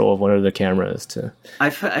takes control of one of the cameras to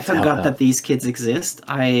I forgot that these kids exist.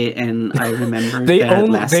 I remember they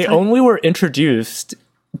that only were introduced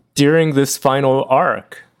during this final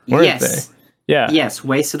arc, weren't they? Yeah. Yes,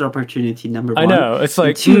 wasted opportunity number one. I know. It's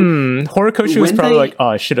like, Horikoshi was probably like, oh,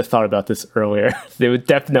 I should have thought about this earlier. They would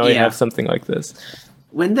definitely have something like this.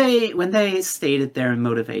 When they stated their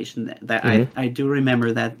motivation, that I do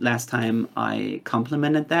remember that last time I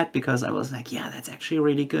complimented that because I was like, yeah, that's actually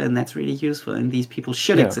really good and that's really useful and these people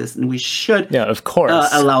should exist and we should of course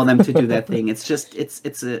allow them to do that thing. It's just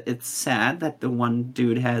it's sad that the one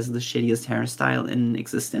dude has the shittiest hairstyle in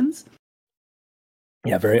existence.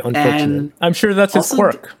 Yeah, very unfortunate. And I'm sure that's his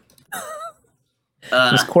quirk.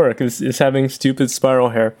 His quirk is having stupid spiral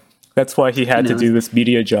hair. That's why he had to do this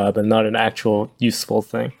media job and not an actual useful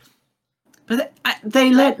thing. But they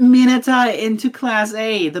let Mineta into Class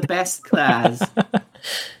A, the best class.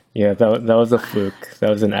 Yeah, that was a fluke. That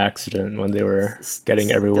was an accident when they were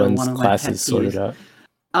getting everyone's classes sorted out.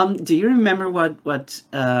 Do you remember what what's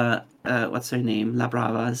her name?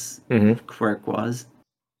 Labrava's quirk was?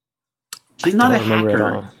 She's not a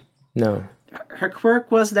hacker. No. Her quirk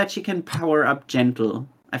was that she can power up gentle.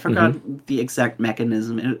 I forgot the exact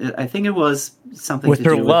mechanism. I think it was something with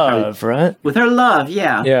her love, right? With her love,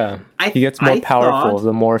 yeah. Yeah. He gets more powerful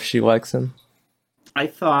the more she likes him. I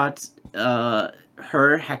thought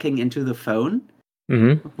her hacking into the phone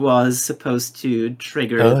was supposed to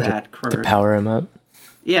trigger that quirk. To power him up?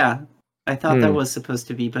 Yeah. I thought that was supposed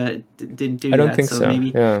to be, but it didn't do that. I don't think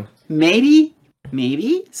so.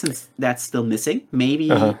 Maybe, since that's still missing, maybe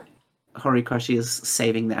Horikoshi is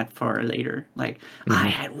saving that for later. Like, I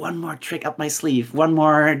had one more trick up my sleeve, one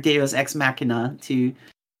more Deus Ex Machina to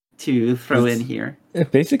throw in here.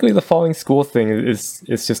 Basically, the falling school thing is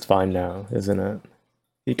just fine now, isn't it?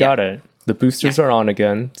 You got it. The boosters are on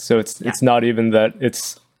again, so it's not even that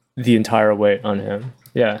it's the entire weight on him.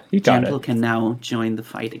 Yeah, he got Gentle can now join the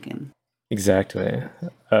fight again. Exactly.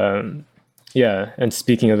 Yeah, and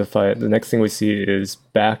speaking of the fight, the next thing we see is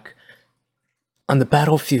back on the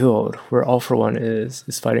battlefield where All For One is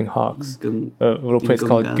fighting Hawks. A little place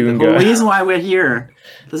called Gunga. The whole reason why we're here.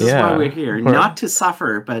 This is why we're here. Not to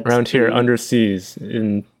suffer, but around here, underseas,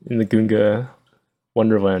 in the Gunga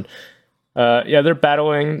Wonderland. They're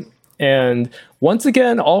battling, and once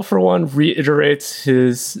again, All For One reiterates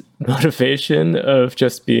his motivation of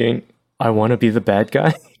just being, I want to be the bad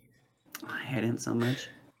guy. I hate him so much.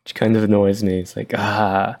 Which kind of annoys me. It's like,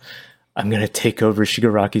 I'm going to take over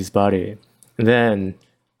Shigaraki's body. And then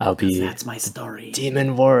I'll be... That's my story.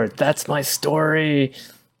 Demon Lord. That's my story.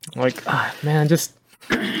 Like, man, just...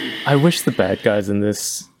 I wish the bad guys in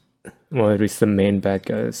this... Well, at least the main bad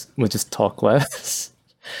guys would just talk less.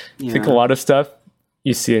 I think a lot of stuff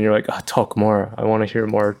you see and you're like, talk more. I want to hear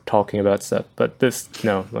more talking about stuff. But this,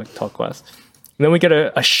 no, like, talk less. And then we get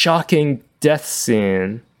a shocking death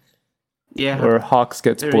scene. Yeah, where Hawks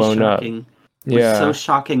gets blown shocking. Up. Yeah, so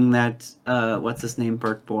shocking that what's his name,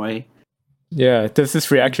 Burt Boy. Yeah, does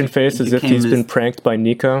this reaction face as if he's been pranked by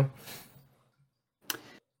Nico?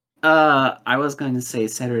 I was going to say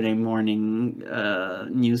Saturday morning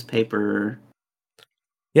newspaper.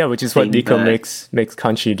 Yeah, which is what Nico makes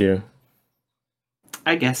Kanchi do.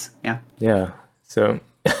 I guess, yeah. Yeah, so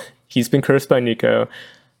he's been cursed by Nico.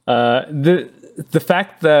 The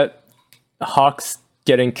fact that Hawks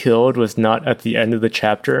getting killed was not at the end of the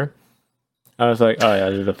chapter. I was like, oh yeah,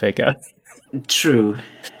 this is a fake out. True.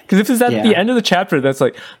 Because if it's at the end of the chapter, that's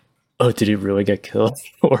like, oh, did he really get killed?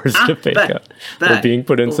 Or is it a fake out? Or being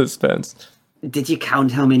put in suspense. Did you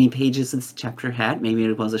count how many pages this chapter had? Maybe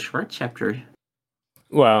it was a short chapter.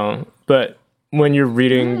 Well, but when you're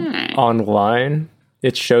reading online,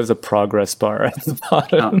 it shows a progress bar at the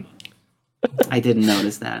bottom. Oh, I didn't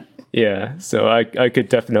notice that. Yeah, so I could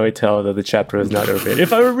definitely tell that the chapter was not over.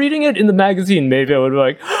 If I were reading it in the magazine, maybe I would be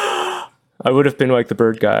like, I would have been like the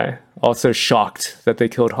bird guy, also shocked that they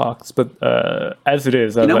killed Hawks. But as it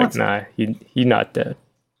is, I was like, nah, he not dead.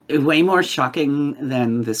 Way more shocking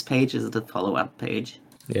than this page is the follow-up page.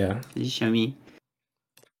 Yeah. Did you show me?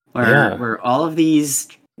 Where all of these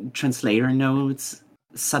translator notes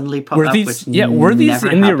suddenly pop up. Which were these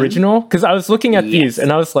in the happened. original? Because I was looking at these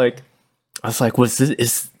and I was like, was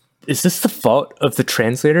this is this the fault of the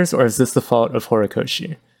translators or is this the fault of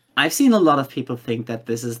Horikoshi? I've seen a lot of people think that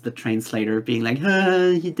this is the translator being like,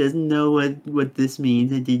 he doesn't know what this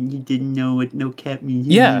means. He didn't know what no cap means.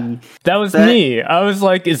 Yeah, that was me. I was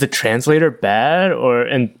like, is the translator bad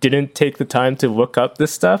and didn't take the time to look up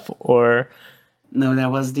this stuff? Or no,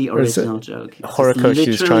 that was the original joke. Horikoshi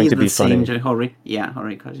is trying to be funny.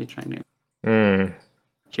 Horikoshi trying to.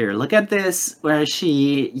 Here, look at this, where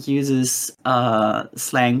she uses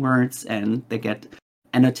slang words and they get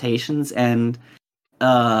annotations, and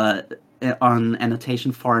on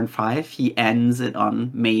annotation 4 and 5, he ends it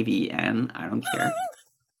on maybe, and I don't care.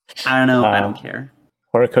 I don't know. I don't care.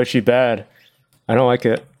 Horikoshi bad. I don't like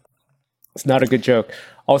it. It's not a good joke.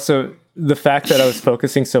 Also, the fact that I was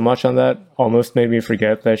focusing so much on that almost made me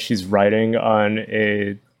forget that she's writing on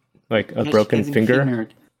a broken finger,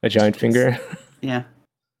 a giant finger. Yeah.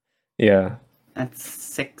 Yeah. That's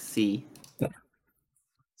sexy.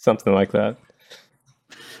 Something like that.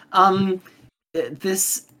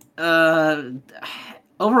 This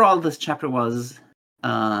overall, this chapter was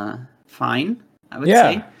fine, I would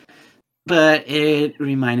say, but it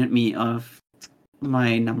reminded me of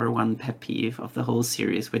my number one pet peeve of the whole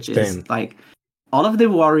series, which is like all of the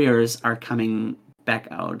warriors are coming back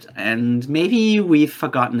out, and maybe we've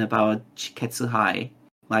forgotten about Shiketsu-Hai.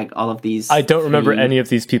 Like all of these, I don't remember any of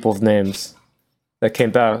these people's names that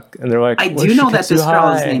came back, and they're like, I do know that this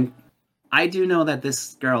girl is named. I do know that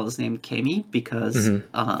this girl is named Kami because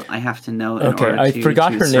I have to know in order to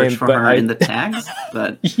forgot her search name, for but her in the tags.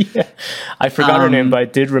 But yeah, I forgot her name, but I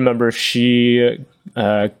did remember she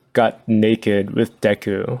got naked with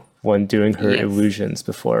Deku when doing her illusions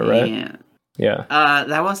before, right? Yeah.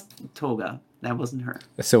 That was Toga. That wasn't her.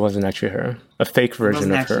 So it wasn't actually her. A fake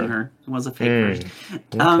version of her. It was a fake version.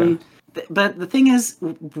 Okay. But the thing is,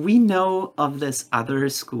 we know of this other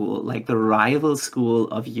school, like the rival school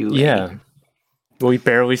of UA. Yeah. We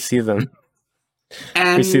barely see them.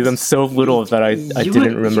 And we see them so little that I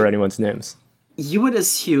didn't remember anyone's names. You would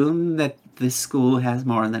assume that this school has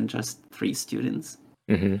more than just 3 students.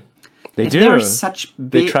 Mm-hmm. They do.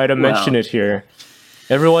 They try to mention it here.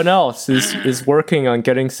 Everyone else is working on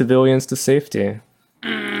getting civilians to safety.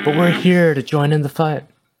 But we're here to join in the fight.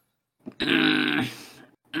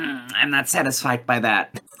 I'm not satisfied by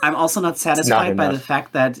that. I'm also not satisfied by the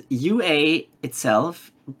fact that UA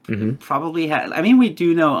itself probably had... I mean, we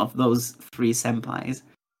do know of those 3 senpais.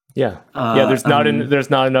 Yeah. There's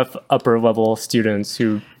not enough upper level students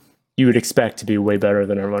who you would expect to be way better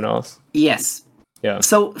than everyone else. Yes. Yeah.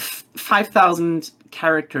 So 5,000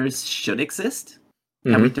 characters should exist.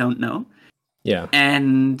 And we don't know. Yeah.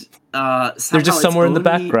 And they're just somewhere in the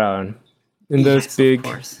background in those big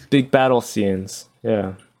battle scenes.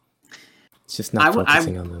 Yeah. It's just not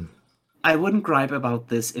focusing on them. I wouldn't gripe about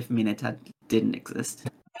this if Mineta didn't exist.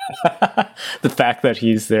 The fact that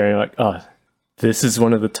he's there and you're like, oh, this is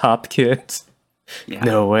one of the top kids? Yeah.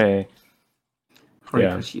 No way.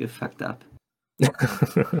 Horikoshi, you fucked up.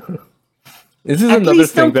 This is another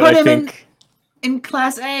thing that I think... In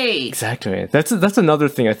Class A. Exactly. That's another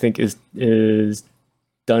thing I think is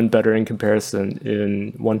done better in comparison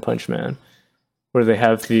in One Punch Man, where they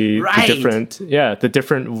have the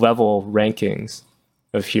different level rankings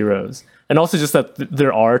of heroes, and also just that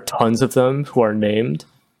there are tons of them who are named.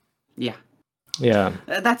 Yeah. Yeah.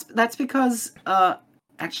 That's because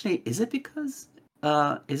actually, is it because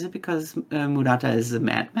Murata is a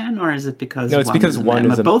madman, or is it because no? It's because one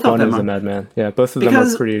is a madman. Yeah, both of them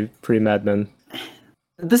are pretty madmen.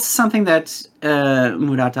 This is something that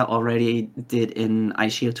Murata already did in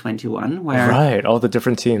Eyeshield 21, where all the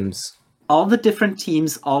different teams. All the different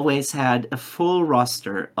teams always had a full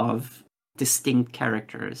roster of distinct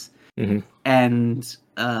characters, and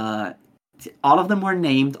all of them were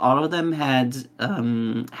named. All of them had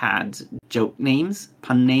joke names,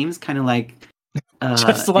 pun names, kind of like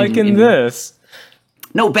just like in this.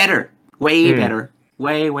 No, better, way better,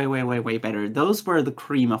 way better. Those were the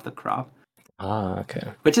cream of the crop. Ah,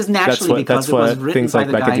 okay. Which is naturally because it was written by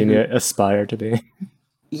the guy who... things like Macadamia aspire to be.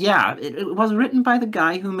 Yeah, it was written by the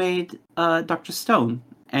guy who made Dr. Stone,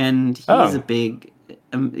 and he's a big...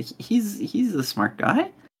 he's a smart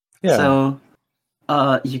guy. Yeah. So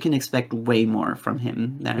you can expect way more from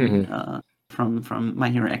him than from My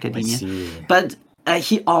Hero Academia. But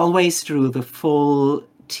he always drew the full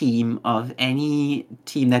team of any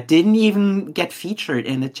team that didn't even get featured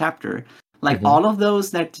in the chapter. Like all of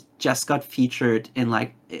those that just got featured in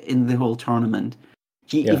the whole tournament,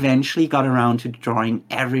 he eventually got around to drawing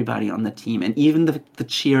everybody on the team, and even the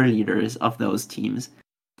cheerleaders of those teams.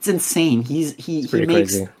 It's insane. He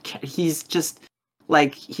makes crazy. He's just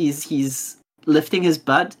like he's lifting his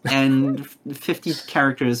butt, and 50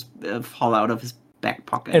 characters fall out of his back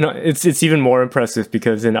pocket. And it's even more impressive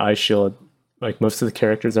because in Ice Shield, like most of the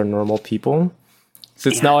characters are normal people. So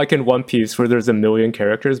it's not like in One Piece where there's a million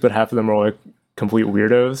characters, but half of them are like complete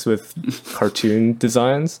weirdos with cartoon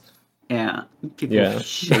designs. Yeah, people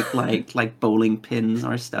shaped like bowling pins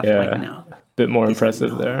or stuff. Yeah, like, no, a bit more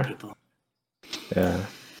impressive there. People. Yeah.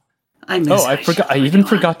 I forgot. I even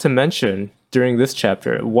forgot to mention during this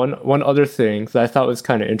chapter one other thing that I thought was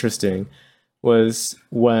kind of interesting was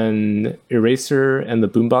when Eraser and the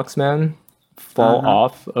Boombox Man fall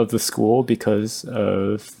off of the school because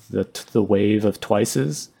of the wave of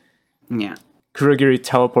Twices. Yeah. Kurogiri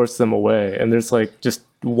teleports them away, and there's like just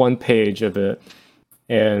one page of it,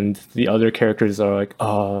 and the other characters are like,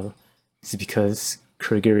 "Oh, is it because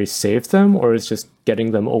Kurogiri saved them, or is just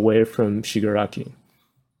getting them away from Shigaraki?"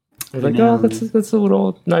 I was like, "Oh, that's a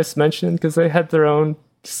little nice mention because they had their own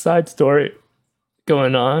side story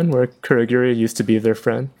going on where Kurogiri used to be their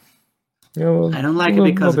friend." You know, I don't like it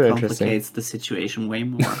because it complicates the situation way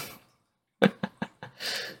more.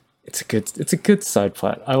 It's a good side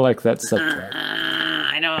plot. I like that subplot.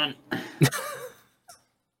 I don't.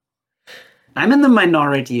 I'm in the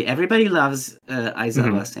minority. Everybody loves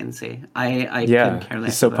Aizawa Sensei. I couldn't care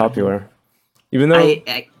less. He's so popular. Him. Even though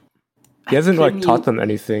he hasn't taught them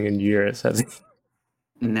anything in years, has he?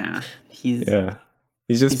 Nah, he's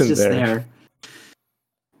just been there.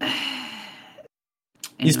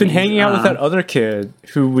 He's been hanging out with that other kid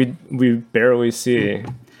who we barely see.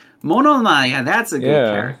 Monoma, that's a good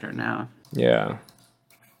character now. Yeah.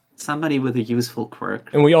 Somebody with a useful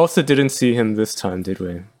quirk. And we also didn't see him this time, did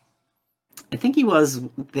we? I think he was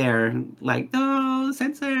there, like, no,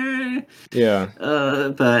 Sensei! Yeah.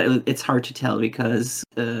 But it's hard to tell because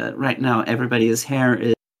right now everybody's hair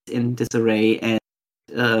is in disarray and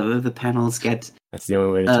the panels get that's the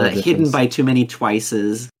only way to tell the hidden by too many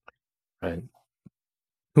Twices. Right.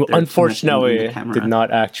 Who unfortunately did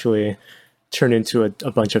not actually turn into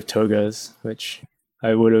a bunch of togas, which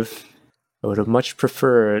I would have much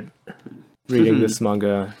preferred reading this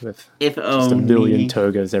manga with just a million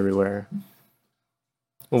togas everywhere.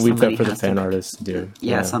 We'll leave that for the fan artists to do.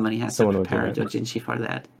 Yeah, somebody has to prepare a doujinshi for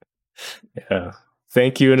that. Yeah.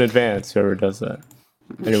 Thank you in advance, whoever does that.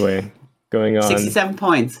 Anyway, going on. 67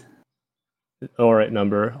 points. All right,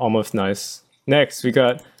 number. Almost nice. Next, we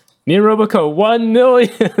got me and Roboco, 1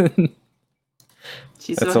 million!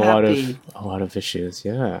 She's That's so happy. A lot of issues,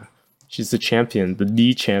 yeah. She's the champion,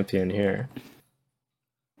 the champion here.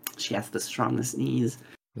 She has the strongest knees.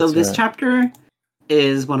 So this chapter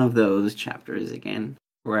is one of those chapters again,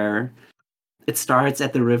 where it starts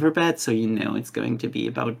at the riverbed, so you know it's going to be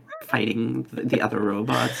about fighting the other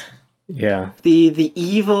robots. Yeah. The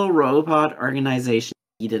evil robot organization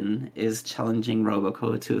Eden is challenging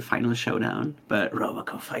Roboco to a final showdown, but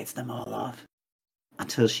Roboco fights them all off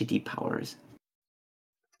until she depowers.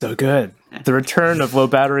 So good. The return of low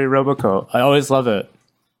battery Roboco. I always love it.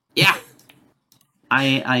 Yeah.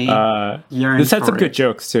 I yearn this had for some good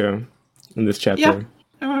jokes too in this chapter.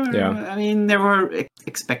 Yeah. I mean, they were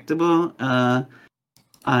expectable.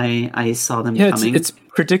 I saw them coming. It's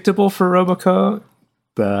predictable for Roboco,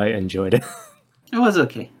 but I enjoyed it. It was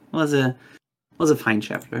okay. It was a fine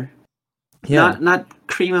chapter. Yeah. Not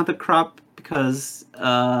cream of the crop because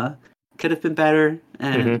could have been better,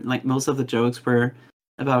 and like most of the jokes were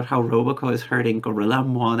about how Roboco is hurting Gorilla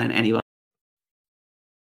more than anyone.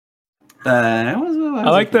 But it was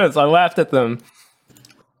I like those. I laughed at them.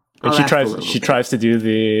 And she tries to do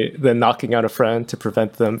the knocking out a friend to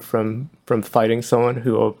prevent them from fighting someone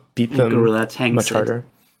who will beat them much harder.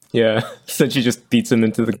 Yeah. So she just beats him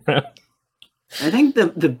into the ground. I think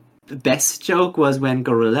the best joke was when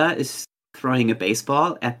Gorilla is throwing a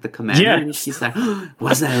baseball at the commander, and he's like, oh,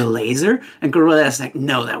 "Was that a laser?" And Gorilla is like,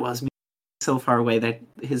 "No, that was me." So far away that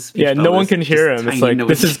his no one can hear him. It's like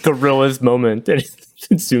this is Gorilla's moment, and it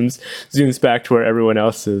zooms back to where everyone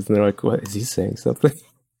else is, and they're like, "What is he saying? Something?"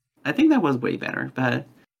 I think that was way better, but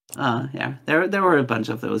there were a bunch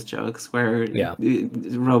of those jokes where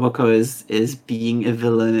Roboco is being a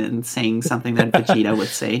villain and saying something that Vegeta would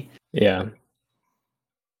say. Yeah.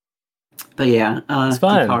 But it's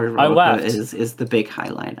fine. I laughed. Is the big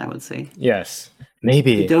highlight, I would say. Yes.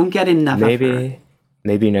 Maybe. You don't get enough of her.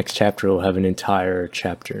 Maybe next chapter we'll have an entire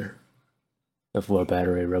chapter of low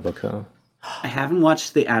battery Roboco. I haven't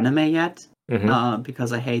watched the anime yet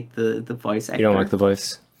because I hate the voice actor. You don't like the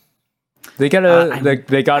voice? They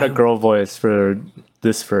got a girl voice for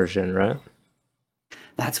this version, right?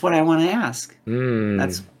 That's what I want to ask.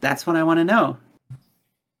 That's what I want to know.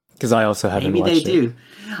 Because I also haven't Maybe watched they it. do.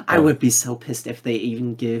 I would be so pissed if they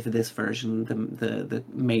even give this version the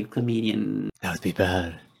male comedian. That would be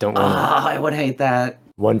bad. Don't want it. I would hate that.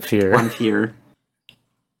 One fear.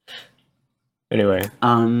 Anyway.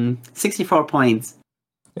 64 points.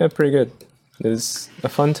 Yeah, pretty good. It was a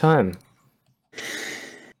fun time.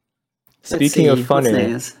 Speaking of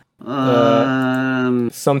funny,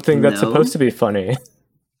 something that's supposed to be funny.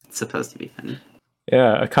 It's supposed to be funny.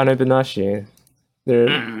 Yeah, Akane Banashi.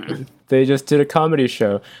 They just did a comedy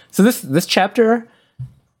show. So this chapter,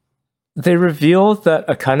 they revealed that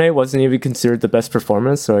Akane wasn't even considered the best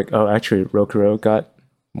performance. So like, oh, actually, Rokuro got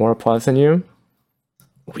more applause than you.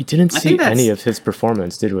 We didn't see any of his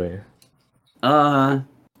performance, did we?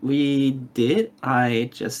 We did. I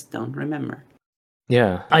just don't remember.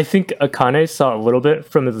 Yeah, I think Akane saw a little bit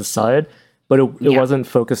from the side, but it wasn't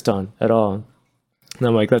focused on at all. And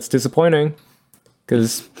I'm like, that's disappointing.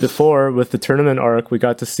 Because before, with the tournament arc, we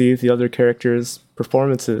got to see the other characters'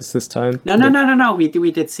 performances this time. No. We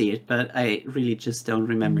did see it, but I really just don't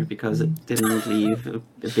remember because it didn't leave a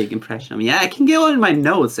big impression on me. I can go in my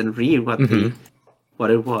notes and read what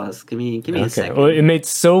it was. Give me a second. Well, it made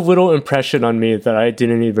so little impression on me that I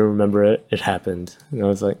didn't even remember it happened. And I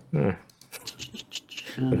was like,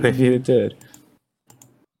 maybe it did.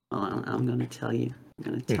 Well, I'm going to tell you. I'm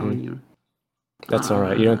going to tell you. That's all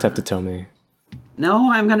right. You don't have to tell me.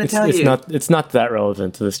 No, I'm going to tell you. It's not that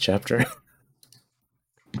relevant to this chapter.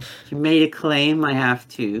 You made a claim. I have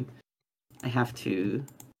to.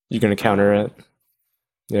 You're going to counter it?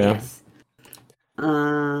 Yeah. Yes.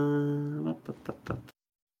 Oh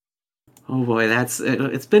boy,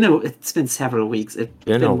 it's been several weeks. It's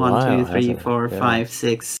been a 1, 2, 3, 4, 5,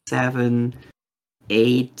 6, 7,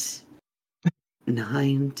 8,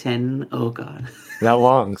 9, 10. Oh god. That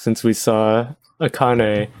long since we saw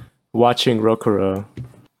Akane watching Rokuro.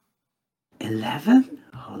 11?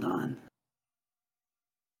 Hold on.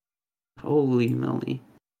 Holy moly.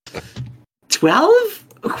 12?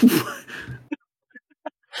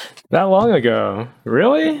 That long ago?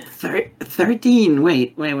 Really? 13.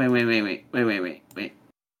 Wait. You're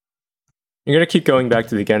gonna keep going back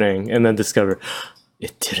to the beginning and then discover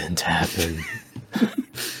it didn't happen.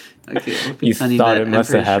 Okay, you thought it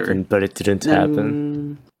must have happened, but it didn't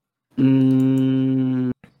happen.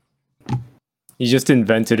 You just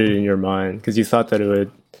invented it in your mind because you thought that it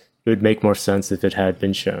would make more sense if it had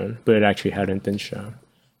been shown, but it actually hadn't been shown.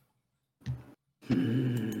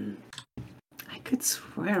 I could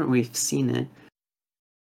swear we've seen it.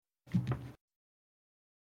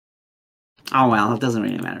 Oh well, it doesn't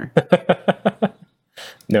really matter.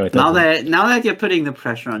 No, it doesn't. Now that you're putting the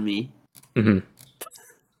pressure on me, I'm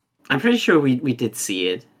pretty sure we did see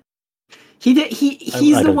it. He did.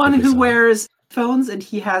 He's the one who wears phones, and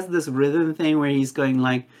he has this rhythm thing where he's going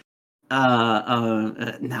like, now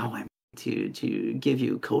I'm to give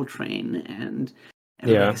you Coltrane, and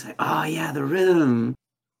everybody's like, oh yeah, the rhythm.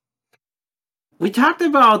 We talked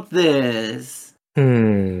about this.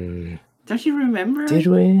 Don't you remember? Did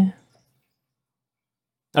we?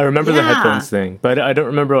 I remember the headphones thing, but I don't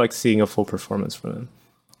remember like seeing a full performance from him.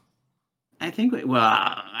 I think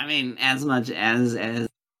as much as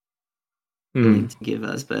willing to give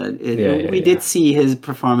us, but we did see his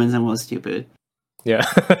performance and was stupid. Yeah.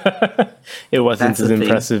 It wasn't as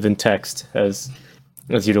impressive in text as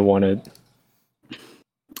you'd have wanted.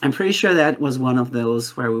 I'm pretty sure that was one of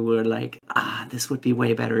those where we were like, this would be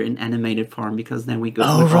way better in animated form because then we could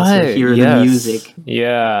also hear the music.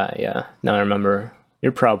 Yeah. Now I remember.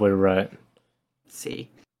 You're probably right. See.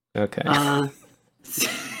 Okay.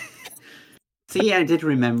 See, I did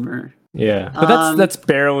remember. Yeah, but that's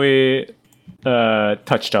barely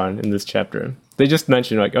touched on in this chapter. They just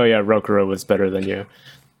mentioned like, oh yeah, Rokuro was better than you.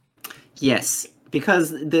 Yes, because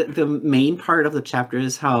the main part of the chapter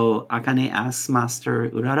is how Akane asks Master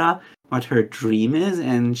Urara what her dream is,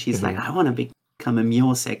 and she's like, I want to become a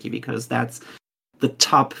Myoseki because that's the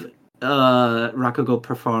top Rakugo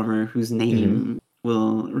performer whose name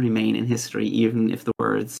will remain in history even if the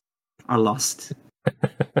words are lost.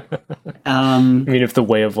 I mean, if the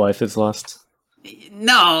way of life is lost.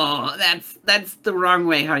 No, that's the wrong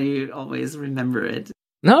way how you always remember it.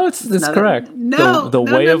 No, it's correct. The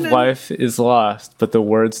way of life is lost, but the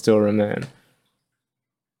words still remain.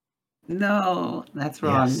 No, that's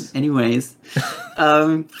wrong. Yes. Anyways,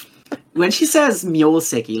 when she says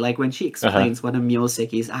Myoseki, like when she explains what a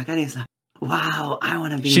Myoseki is, Akane is like, wow, I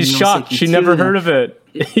want to be She's shocked. She never heard of it,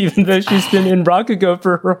 even though she's been in Rakugo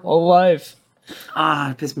for her whole life.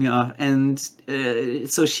 It pissed me off. And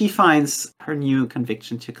so she finds her new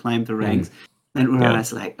conviction to climb the ranks. And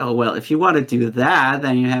Urara's like, oh well, if you want to do that,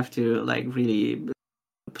 then you have to like really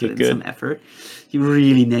put in some effort. You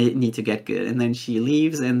really need to get good. And then she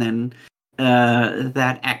leaves, and then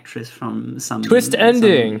that actress from some twist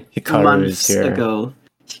ending. Hikaru is here.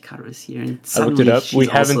 Hikaru is here, and I looked it up. We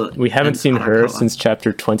haven't seen her since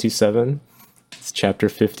chapter 27. It's chapter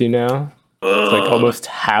 50 now. It's like almost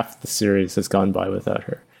half the series has gone by without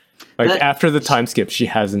her. Like but after the time skip, she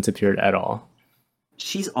hasn't appeared at all.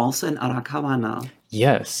 She's also in Arakawa now.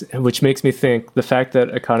 Yes, which makes me think the fact that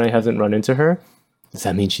Akane hasn't run into her, does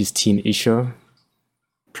that mean she's Team Isho?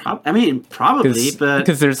 Probably, but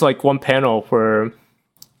because there's like one panel where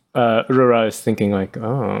Urara is thinking like,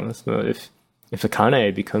 oh, so if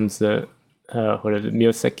Akane becomes the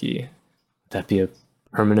Miyoseki, would that be a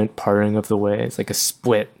permanent parting of the ways, like a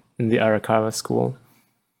split in the Arakawa school?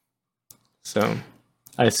 So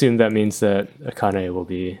I assume that means that Akane will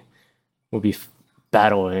be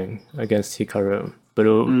battling against Hikaru, but it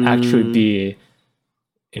will actually be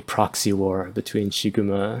a proxy war between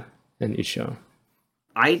Shiguma and Isho.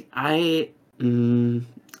 I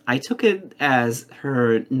took it as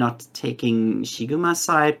her not taking Shiguma's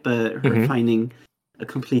side, but her finding a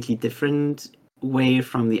completely different way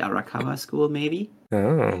from the Arakawa school, maybe.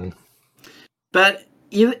 Oh. But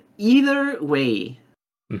either way,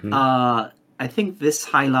 I think this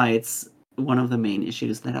highlights one of the main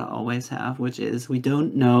issues that I always have, which is we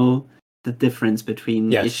don't know the difference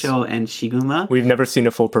between Isho and Shiguma. We've never seen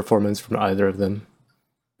a full performance from either of them.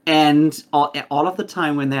 And all of the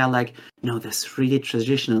time when they're like, no, that's really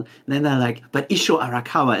traditional. And then they're like, but Isho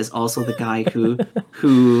Arakawa is also the guy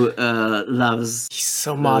who loves. He's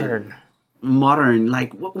so modern. Modern,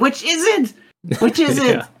 like which is it? Which is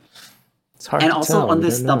it? It's hard. And to also tell. On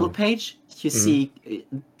this double page, you see,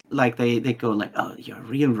 like they go like, oh, your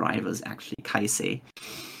real rival is actually Kaisei.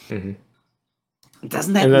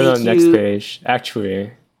 Doesn't that? And then make on the next page,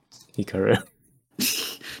 actually, Hikaru.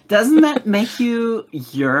 Doesn't that make you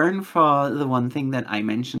yearn for the one thing that I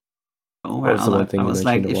mentioned? What was the one thing you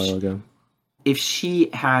mentioned a while ago? If she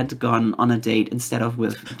had gone on a date instead of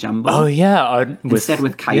with Jumbo. Oh yeah, instead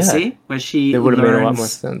with Kaisei, where she it would have made a lot more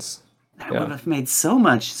sense. That would have made so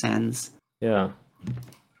much sense. Yeah.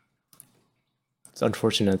 It's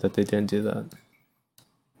unfortunate that they didn't do that.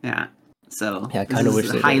 Yeah. So I kind of wish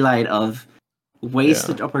the highlight of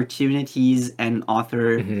wasted opportunities and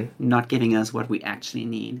author not giving us what we actually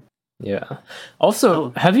need. Yeah. Also,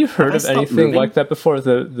 have you heard of anything like that before?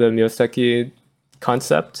 The Miyoseki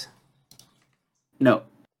concept? No.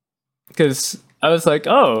 Because I was like,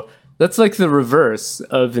 oh, that's like the reverse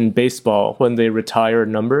of in baseball when they retire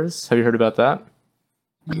numbers. Have you heard about that?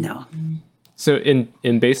 No. So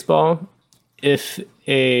in baseball, if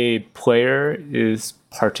a player is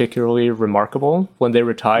particularly remarkable when they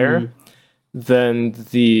retire, then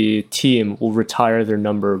the team will retire their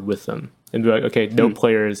number with them and be like, okay, no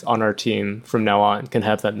players on our team from now on can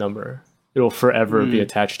have that number. It will forever be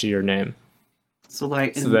attached to your name. So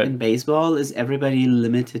like in baseball, is everybody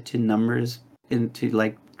limited to numbers, into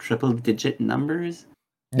like triple digit numbers?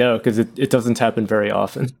 No, because it doesn't happen very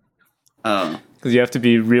often. Oh. Because you have to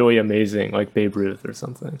be really amazing, like Babe Ruth or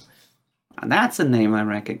something. That's a name I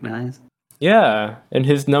recognize. Yeah, and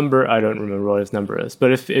his number, I don't remember what his number is,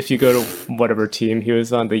 but if you go to whatever team he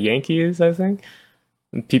was on, the Yankees, I think,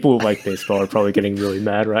 and people who like baseball are probably getting really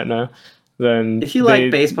mad right now. Then if you like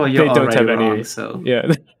baseball, you're already wrong, so...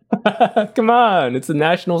 Yeah. Come on, it's a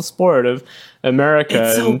national sport of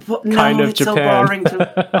America and kind of Japan. So boring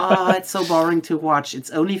to, it's so boring to watch. It's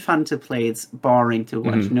only fun to play. It's boring to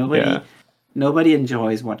watch. Nobody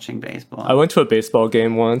enjoys watching baseball. I went to a baseball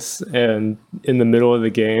game once, and in the middle of the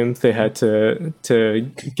game, they had to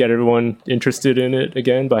get everyone interested in it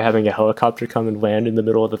again by having a helicopter come and land in the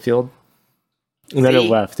middle of the field. And then it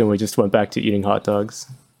left, and we just went back to eating hot dogs.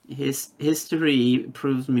 History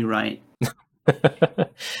proves me right.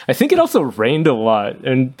 I think it also rained a lot,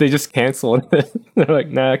 and they just canceled it. They're like,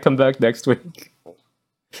 nah, come back next week.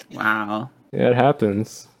 Wow. Yeah, it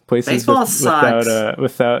happens. Places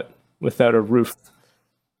without a roof.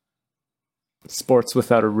 Sports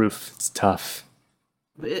without a roof. It's tough.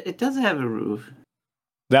 It does have a roof.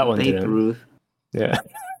 That one didn't. Roof. Yeah.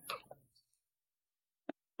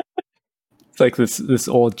 It's like this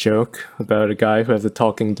old joke about a guy who has a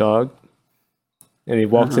talking dog. And he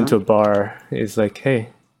walks into a bar. He's like, hey,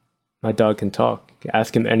 my dog can talk.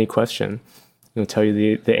 Ask him any question. He'll tell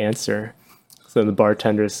you the answer. So the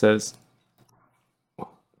bartender says,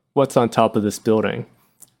 what's on top of this building?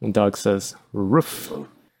 And dog says, roof.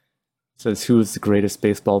 Says, who is the greatest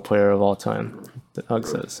baseball player of all time? The dog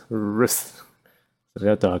says, roof. So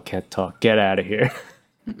that dog can't talk. Get out of here.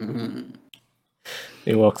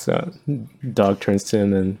 He walks out. Dog turns to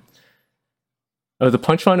him and... Oh, the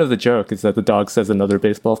punchline of the joke is that the dog says another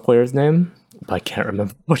baseball player's name, but I can't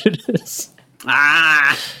remember what it is.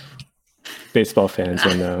 Ah! Baseball fans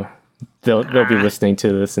will know. They'll be listening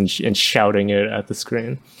to this and shouting it at the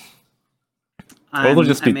screen. Or they'll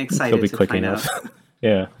just be excited they'll be to clicking find off. out.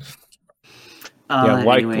 Yeah. Yeah,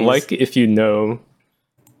 Anyways, like if you know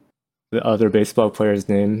the other baseball player's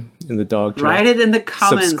name in the dog joke. write it in the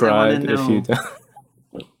comments. Subscribe I want to know. if you don't.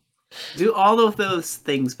 Do all of those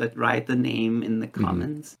things, but write the name in the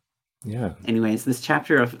comments. Yeah. Anyways, this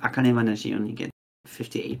chapter of Akane Banashi only get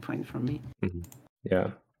 58 points from me.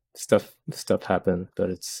 Yeah. Stuff happened, but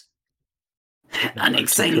it's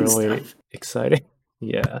unexciting stuff. Exciting.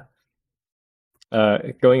 Yeah.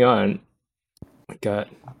 Going on, we got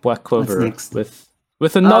Black Clover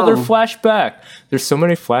with another flashback. There's so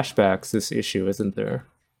many flashbacks this issue, isn't there?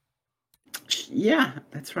 Yeah,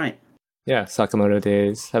 that's right. Yeah, Sakamoto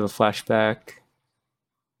Days have a flashback.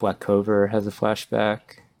 Black Clover has a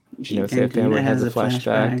flashback. Shinose family has a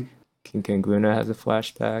flashback. King Luna has a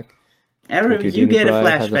flashback. You get a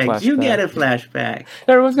flashback. You get a flashback.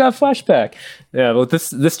 Everyone's got a flashback. Yeah, well,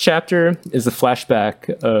 this chapter is a flashback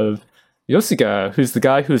of Yosuga, who's the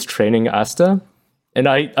guy who's training Asta, and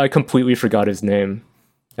I completely forgot his name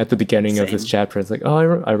at the beginning of this chapter. It's like,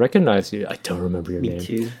 oh, I recognize you. I don't remember your name.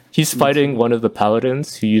 Too. He's fighting one of the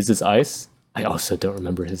paladins who uses ice. I also don't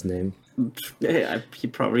remember his name. He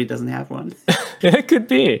probably doesn't have one. It could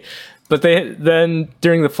be. But then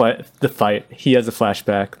during the fight, he has a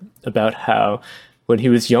flashback about how when he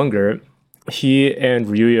was younger, he and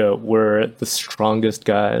Ryuya were the strongest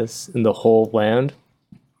guys in the whole land.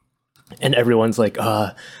 And everyone's like,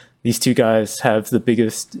 these two guys have the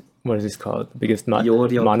biggest, what is this called? The biggest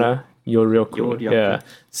mana? Yoryoku. Yeah.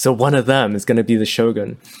 So one of them is going to be the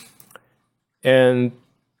shogun. And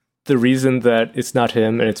the reason that it's not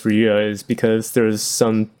him and it's Ryuya is because there's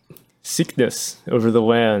some sickness over the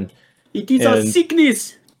land. It is a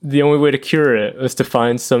sickness! The only way to cure it was to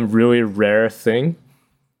find some really rare thing.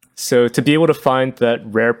 So to be able to find that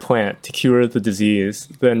rare plant to cure the disease,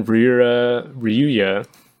 then Ryuya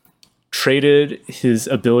traded his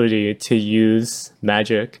ability to use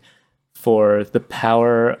magic for the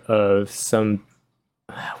power of some,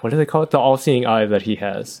 what do they call it? The all-seeing eye that he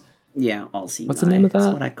has. Yeah, all-seeing What's the name of that?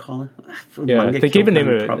 That's what I call it. Yeah, they gave a name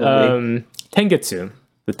of it. Tengetsu.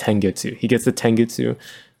 The Tengetsu. He gets the Tengetsu,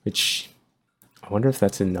 which I wonder if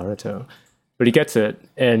that's in Naruto. But he gets it,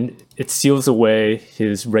 and it seals away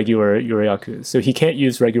his regular Yoryaku. So he can't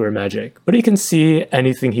use regular magic, but he can see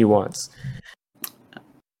anything he wants.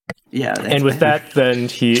 Yeah, and with that, then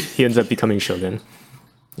he ends up becoming shogun.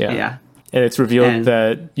 Yeah. And it's revealed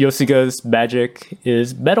that Yosuga's magic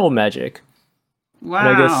is metal magic.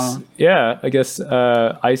 Wow. And I guess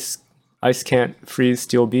ice can't freeze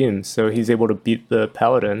steel beams, so he's able to beat the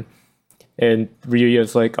paladin. And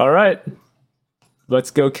Ryuya's like, all right,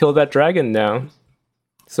 let's go kill that dragon now.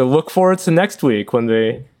 So look forward to next week when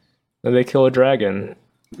they kill a dragon.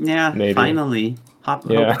 Yeah, maybe. Finally.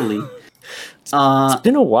 Hopefully. It's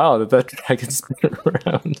been a while that dragon's been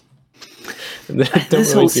around.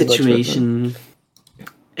 This whole situation,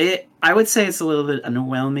 I would say it's a little bit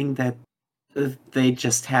underwhelming that they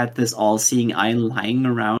just had this all-seeing eye lying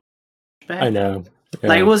around. I know. Yeah.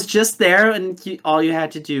 Like, it was just there, and all you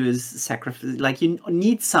had to do is sacrifice. Like, you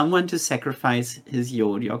need someone to sacrifice his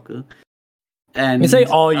Yoryoku. And it's like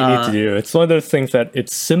all you need to do. It's one of those things that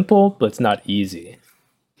it's simple, but it's not easy.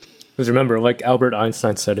 Because remember, like Albert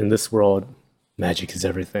Einstein said, in this world, magic is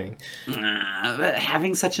everything.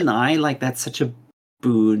 Having such an eye, like, that's such a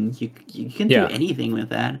boon. You can do anything with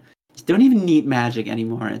that. You don't even need magic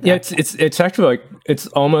anymore. It's actually like, it's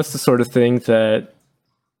almost the sort of thing that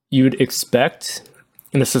you would expect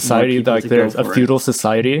in a society like there's a feudal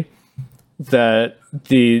society, that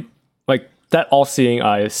that all-seeing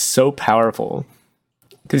eye is so powerful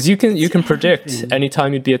because you can predict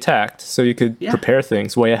anytime you'd be attacked, so you could prepare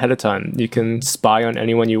things way ahead of time. You can spy on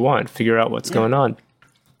anyone you want, figure out what's going on.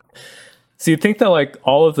 So you'd think that like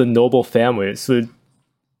all of the noble families would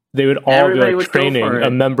all be like training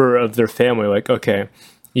a member of their family. Like, okay,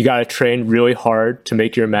 you got to train really hard to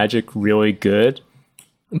make your magic really good,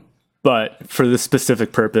 but for the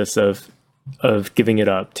specific purpose of giving it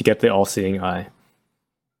up to get the all-seeing eye.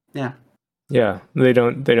 Yeah, they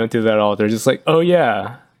don't do that at all. They're just like, oh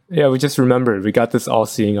yeah, we just remembered we got this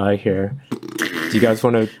all-seeing eye here. Do you guys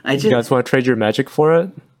want to trade your magic for it?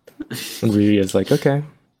 And Ryuya's like, okay.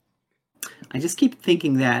 I just keep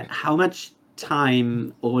thinking that how much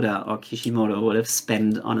time Oda or Kishimoto would have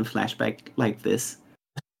spent on a flashback like this.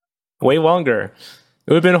 Way longer.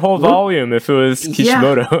 It would have been a whole volume if it was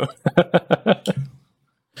Kishimoto.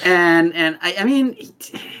 And I mean,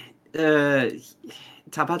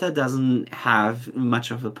 Tabata doesn't have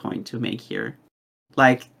much of a point to make here.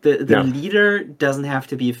 Like the leader doesn't have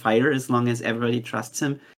to be a fighter as long as everybody trusts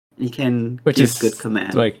him and he can give good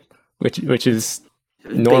command. Like which is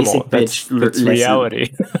normal. That's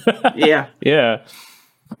reality. Yeah. Yeah.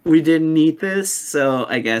 We didn't need this, so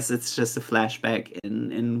I guess it's just a flashback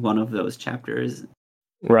in one of those chapters.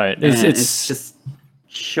 Right. It's just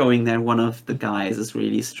showing that one of the guys is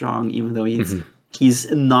really strong, even though he's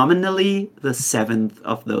nominally the 7th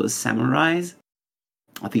of those samurais.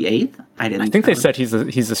 Or the 8th? I think they said he's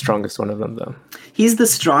the strongest one of them, though. He's the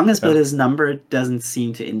strongest, but his number doesn't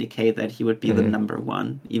seem to indicate that he would be the number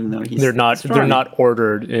 1, even though he's They're not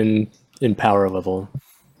ordered in power level.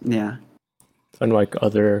 Yeah. Unlike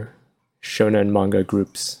other shonen manga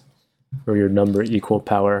groups where your number equal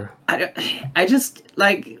power. I just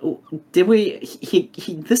like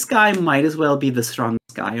this guy might as well be the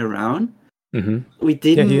strongest guy around. We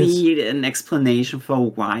didn't need an explanation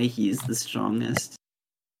for why he's the strongest.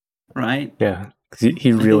 Right? Yeah, because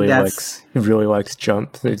he really likes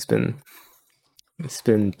jump. He's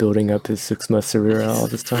been building up his 6 month career all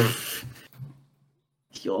this time.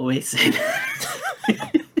 You always say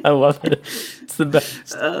that. I love it. It's the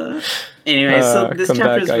best. Anyway, so this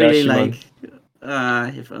chapter is really like,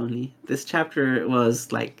 if only this chapter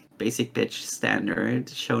was like basic bitch standard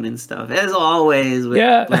shonen stuff as always. With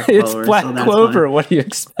Black Clover, it's Black Clover. What do you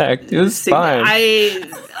expect? It was fine.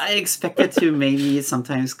 I expected to maybe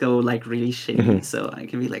sometimes go like really shitty, so I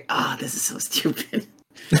can be like, this is so stupid.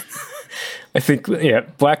 I think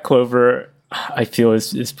Black Clover, I feel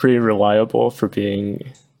is pretty reliable for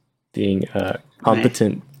being a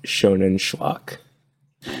competent shonen schlock.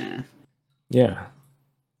 Yeah.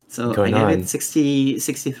 So I gave it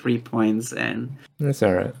 63 points, and that's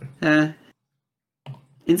all right.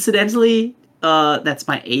 Incidentally, that's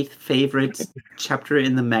my 8th favorite chapter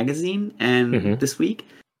in the magazine, and this week,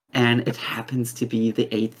 and it happens to be the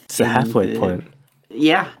 8th. It's a halfway point.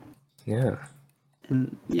 Yeah. Yeah.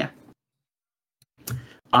 And yeah.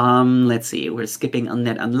 Let's see. We're skipping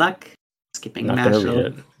Unnet Unluck. Skipping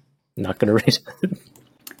Mashle. Not gonna read it.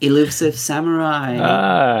 Elusive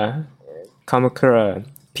Samurai. Kamakura.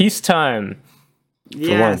 Peacetime. Yes.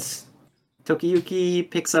 For once. Tokiyuki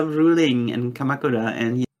picks up ruling in Kamakura,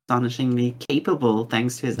 and he's astonishingly capable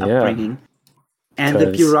thanks to his upbringing. And the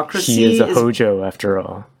bureaucracy he is a hojo after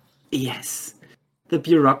all. Yes. The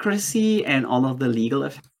bureaucracy and all of the legal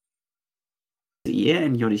affairs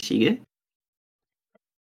and Yorishige.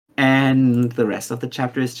 And the rest of the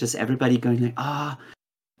chapter is just everybody going like,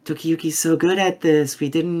 Tokiyuki's so good at this.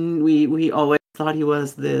 We always thought he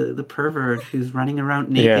was the pervert who's running around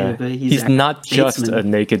naked, but he's not just a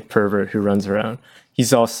naked pervert who runs around.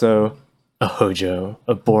 He's also a hojo,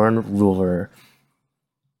 a born ruler.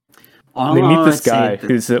 They meet this guy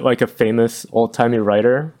who's like a famous old-timey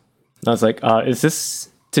writer. And I was like, is this,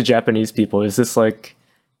 to Japanese people, is this like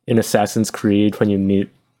in Assassin's Creed when you meet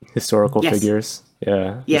historical figures?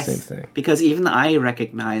 Yeah, yes, the same thing. Because even I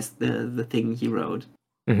recognized the thing he wrote.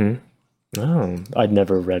 Oh, I'd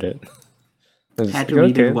never read it. Had to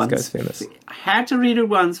read it once. This guy's famous. I had to read it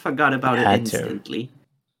once, forgot about it instantly.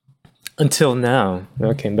 Until now,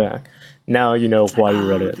 I came back. Now you know why you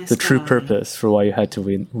read it. The true purpose for why you had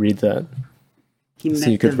to read that. So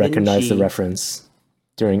you could recognize the reference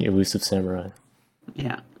during Elusive Samurai.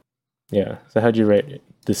 Yeah. Yeah. So how'd you rate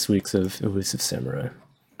this week's of Elusive Samurai?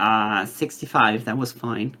 65. That was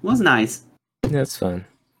fine. It was nice. Yeah, it's fine.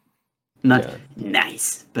 Not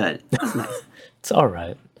nice, but it's nice. It's all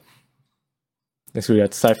right. Next we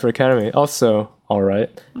got Cypher Academy. Also all right.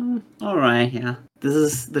 All right, yeah. This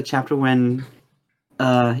is the chapter when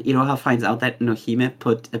Iroha finds out that Nohime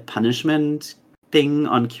put a punishment thing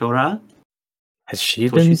on Kyora. Has she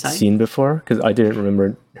been seen before? Because I didn't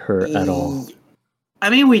remember her at all. I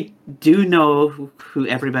mean, we do know who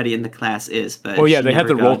everybody in the class is, but they had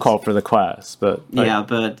the roll call for the class, but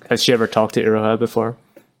but has she ever talked to Iroha before?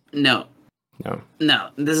 No.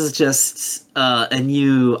 This is just a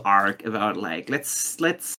new arc about like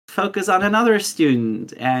let's focus on another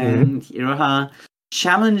student, and Iroha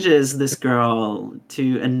challenges this girl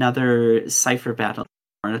to another cipher battle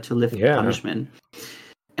in order to lift punishment.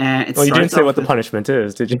 And you didn't say what the punishment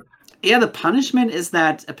is, did you? Yeah, the punishment is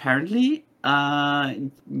that apparently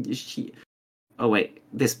this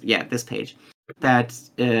page that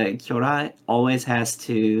Kyora always has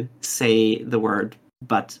to say the word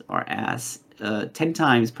but or ass 10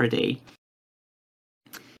 times per day.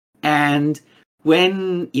 And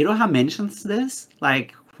when Iroha mentions this,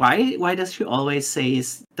 like why does she always say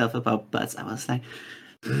stuff about butts? I was like,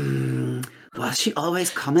 was she always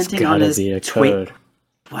commenting on his twink?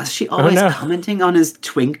 Was she always commenting on his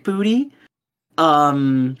twink booty?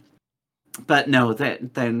 But no,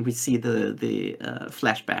 then we see the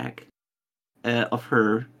flashback of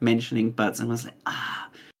her mentioning butts, and was like,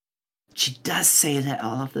 she does say that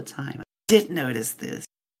all of the time. I did notice this.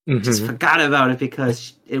 Just forgot about it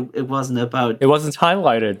because it wasn't about. It wasn't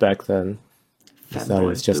highlighted back then. I thought it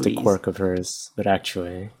was just a quirk of hers, but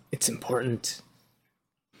actually, it's important.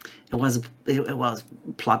 It was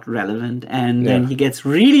plot relevant, and then he gets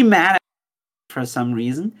really mad at her for some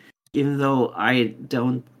reason, even though I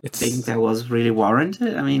don't think that was really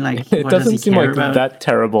warranted. I mean, like, it doesn't seem like that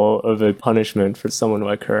terrible of a punishment for someone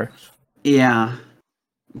like her. Yeah,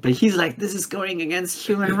 but he's like, this is going against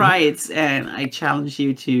human rights, and I challenge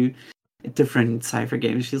you to a different Cypher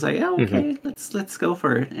game. She's like, oh, okay, let's go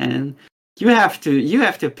for it, and. You have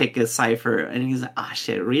to pick a cipher, and he's like, "Ah,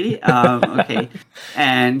 shit, really? Okay."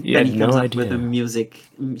 And then he comes up with a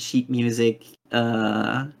sheet music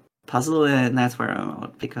puzzle, and that's where I'm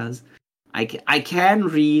out because I can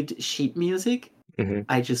read sheet music.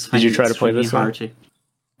 I just find Did you try to play this hard one?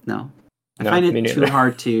 No, I find it too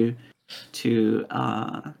hard to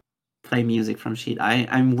play music from sheet.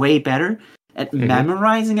 I'm way better at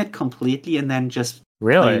memorizing it completely and then just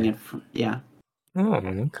playing it. Oh,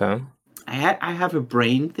 okay. I have a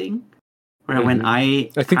brain thing where when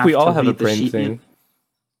I think we all have a brain thing.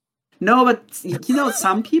 No, but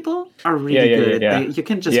some people are really good. Yeah. You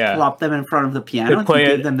can just plop them in front of the piano and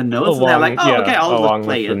give them the notes, and they're like, "Oh, okay, I'll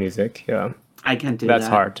play it." The music, yeah. I can't do that. That's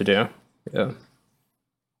hard to do. Yeah.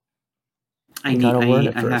 I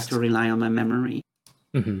have to rely on my memory.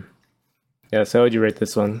 Yeah. So, how would you rate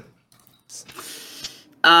this one?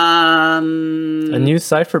 A new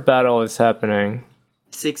Cypher battle is happening.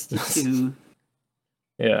 62.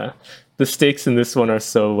 Yeah. The stakes in this one are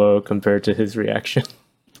so low compared to his reaction.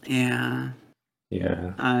 Yeah.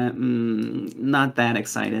 Yeah. I'm not that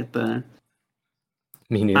excited, but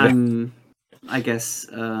me neither. I guess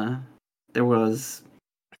there was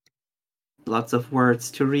lots of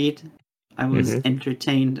words to read. I was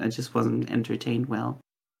entertained. I just wasn't entertained well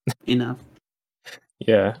enough.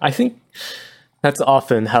 Yeah. I think that's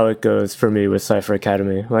often how it goes for me with Cypher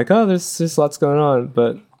Academy. Like, oh, there's lots going on,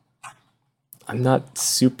 but I'm not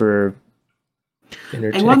super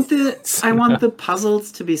entertained. I want the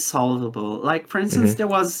puzzles to be solvable. Like, for instance, there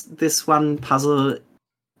was this one puzzle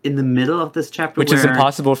in the middle of this chapter, which is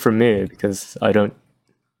impossible for me because I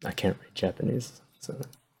can't read Japanese, so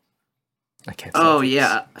I can't. Oh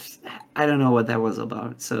yeah, I don't know what that was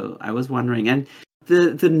about. So I was wondering, and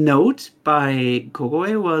the note by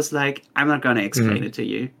Kogoe was like, I'm not going to explain it to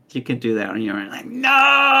you. You can do that on your own. Like,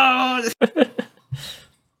 no!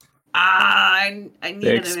 I need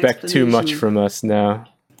They expect too much from us now.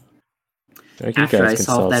 After I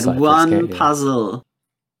solved that one puzzle,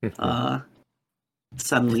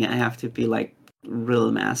 suddenly I have to be like real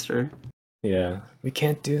master. Yeah, we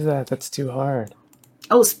can't do that. That's too hard.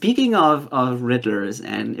 Oh, speaking of riddlers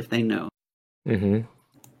and if they know. Do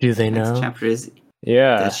they know? Next chapter is...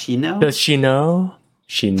 Yeah. Does she know? Does she know?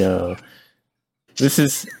 She know. This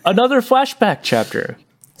is another flashback chapter.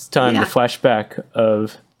 It's time the flashback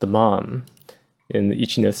of the mom in the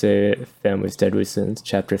Ichinose Family's Deadly Sins,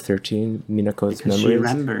 chapter 13, Minako's memories. She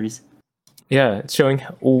remembers. Yeah, it's showing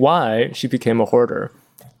why she became a hoarder.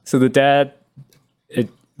 So the dad, it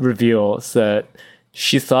reveals that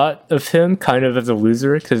she thought of him kind of as a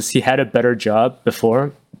loser because he had a better job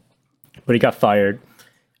before, but he got fired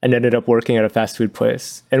and ended up working at a fast food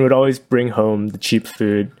place and would always bring home the cheap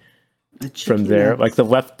food from there, like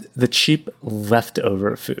the cheap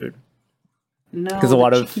leftover food. No, because a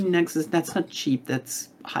lot of chicken nuggets, that's not cheap. That's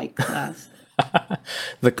high class.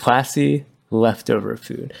 The classy leftover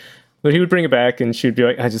food. But he would bring it back, and she'd be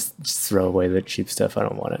like, "I just throw away the cheap stuff. I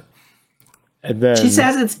don't want it." And then she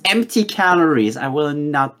says it's empty calories. I will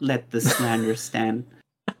not let this slander stand.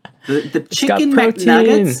 The chicken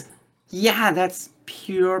McNuggets. Yeah, that's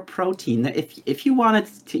pure protein. If you wanted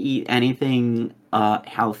to eat anything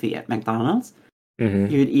healthy at McDonald's,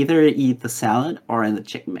 you'd either eat the salad or the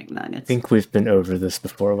chicken McNuggets. I think we've been over this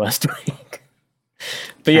before last week.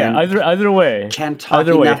 But yeah, either way,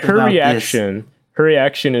 her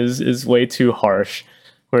reaction is way too harsh,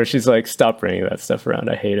 where she's like, "Stop bringing that stuff around.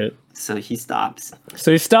 I hate it." So he stops.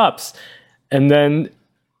 And then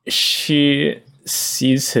she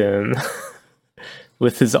sees him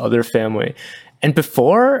with his other family. And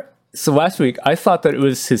so last week, I thought that it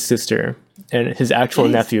was his sister and his actual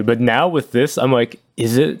nephew. But now with this, I'm like,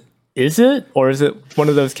 is it? Or is it one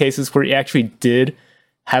of those cases where he actually did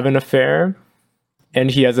have an affair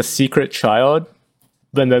and he has a secret child,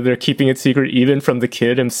 but then they're keeping it secret even from the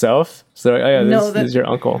kid himself. So, oh yeah, this is your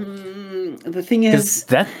uncle. The thing is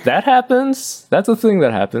that happens. That's a thing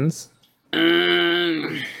that happens.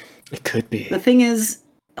 It could be. The thing is,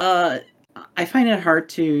 I find it hard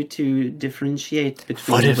to differentiate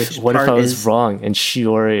between what if I was wrong and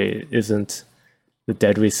Shiori isn't the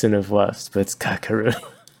deadly sin of lust, but it's Kakaru?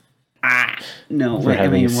 No. I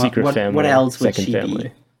mean, what else would she family.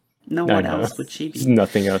 be? No, what else would she be? There's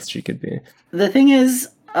nothing else she could be. The thing is,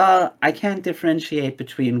 I can't differentiate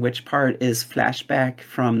between which part is flashback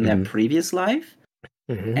from their previous life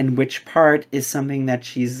and which part is something that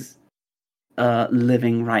she's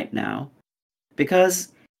living right now. Because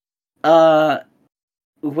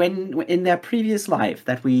when in their previous life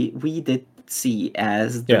that we did see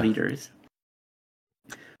as the readers,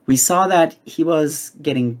 we saw that he was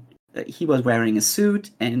wearing a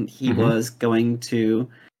suit and he was going to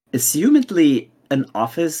assumedly an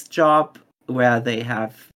office job where they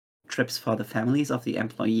have trips for the families of the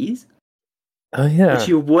employees. Oh yeah, which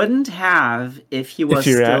you wouldn't have if he was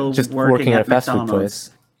still just working at a fast McDonald's. Food place.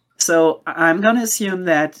 So I'm gonna assume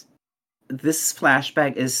that this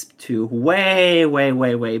flashback is to way, way,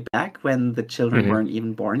 way, way back when the children weren't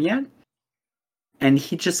even born yet. And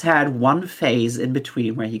he just had one phase in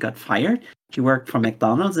between where he got fired. He worked for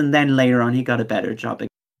McDonald's, and then later on he got a better job.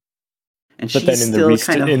 And but then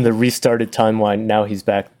in the restarted timeline, now he's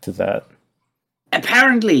back to that.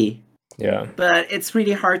 Apparently. Yeah. But it's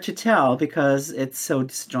really hard to tell because it's so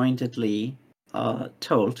disjointedly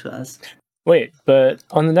told to us. Wait, but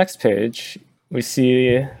on the next page, we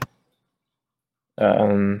see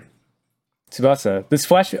Tsubasa. This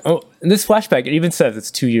flashback, it even says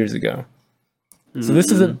it's 2 years ago. So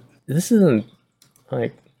this isn't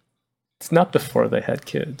like, it's not before they had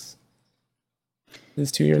kids. This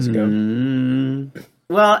is 2 years ago.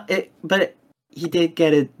 Well, but he did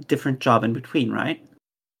get a different job in between, right?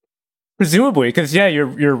 Presumably, because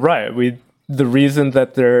you're right. The reason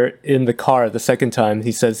that they're in the car the second time,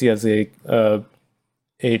 he says he has a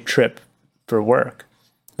trip for work,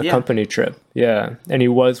 a company trip. Yeah, and he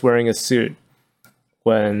was wearing a suit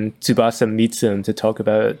when Tsubasa meets him to talk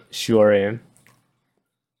about Shiori.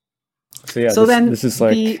 So yeah, this is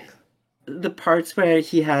like the parts where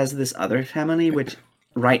he has this other family, which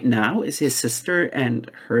right now is his sister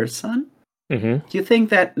and her son. Do you think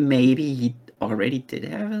that maybe he already did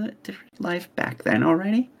have a different life back then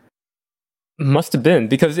already? Must have been,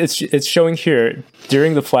 because it's showing here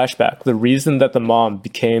during the flashback, the reason that the mom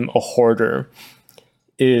became a hoarder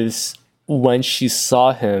is when she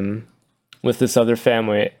saw him with this other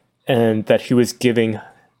family and that he was giving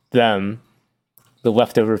them the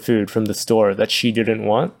leftover food from the store that she didn't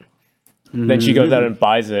want. Then she goes out and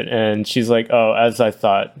buys it, and she's like, oh, as I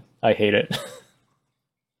thought, I hate it.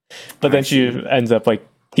 But then she ends up like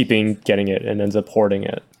keeping getting it and ends up hoarding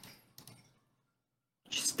it.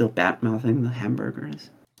 She's still bat-mouthing the hamburgers.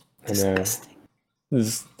 Disgusting.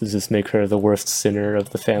 Does this make her the worst sinner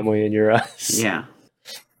of the family in your eyes? Yeah.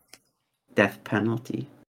 Death penalty.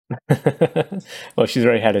 Well, she's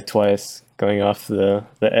already had it twice, going off the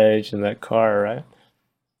edge in that car, right?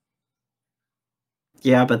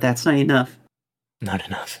 Yeah, but that's not enough. Not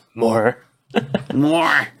enough. More.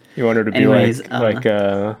 More. You want her to be like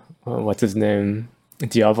what's his name?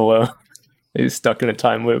 Diavolo. He's stuck in a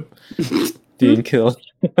time loop, being killed.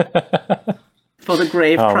 For the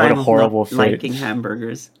grave crime of not fate. liking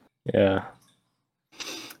hamburgers. Yeah.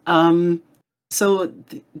 So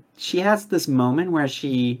she has this moment where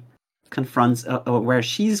she confronts, where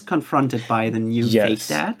she's confronted by the new fake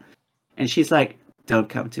dad, and she's like, "Don't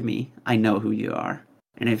come to me. I know who you are,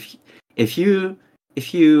 and if you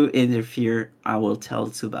interfere, I will tell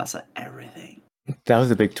Tsubasa everything." That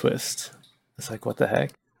was a big twist. It's like, what the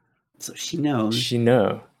heck? So she knows. She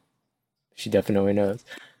definitely knows.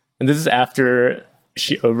 And this is after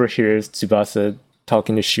she overhears Tsubasa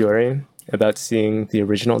talking to Shiori about seeing the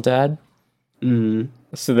original dad.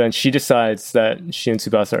 So then she decides that she and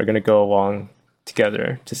Tsubasa are going to go along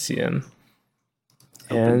together to see him.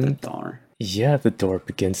 Open the door. Yeah, the door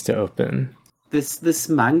begins to open. This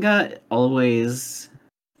manga always,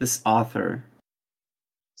 this author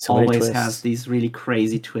always has these really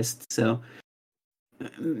crazy twists. So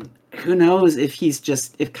who knows if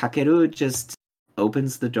Kakeru just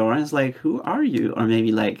opens the door and is like, "Who are you?" Or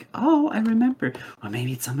maybe like, "Oh, I remember." Or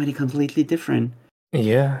maybe it's somebody completely different.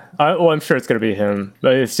 Yeah. I'm sure it's going to be him.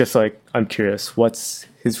 But it's just like, I'm curious, what's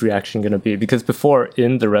his reaction going to be? Because before,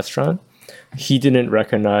 in the restaurant, he didn't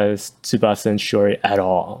recognize Tsubasa and Shiori at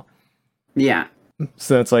all. Yeah.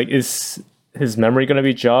 So it's like, is his memory going to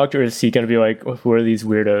be jogged? Or is he going to be like, who are these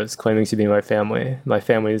weirdos claiming to be my family? My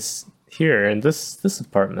family's here in this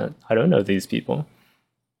apartment? I don't know these people.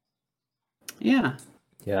 Yeah.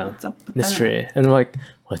 Yeah. What's up with Mystery. And I'm like,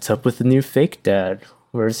 what's up with the new fake dad?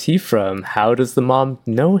 Where's he from? How does the mom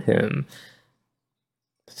know him?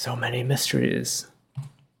 So many mysteries.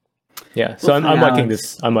 Yeah, so I'm liking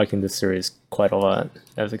this. I'm liking this series quite a lot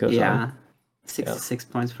as it goes on. Yeah, 66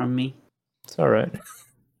 points from me. It's all right.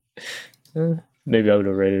 Maybe I would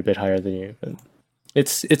have rated it a bit higher than you, but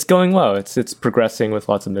it's going well. It's progressing with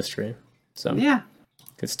lots of mystery. So yeah,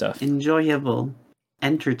 good stuff. Enjoyable,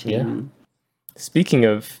 entertaining. Yeah. Speaking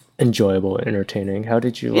of enjoyable, entertaining, how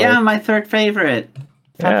did you? Yeah, my third favorite.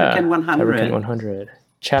 Fabricant 100. Fabricant 100.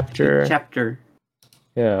 Chapter.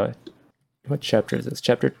 Yeah. What chapter is this?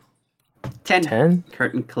 Chapter 10. 10?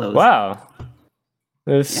 Curtain closed. Wow.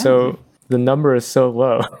 So the number is so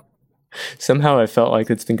low. Somehow I felt like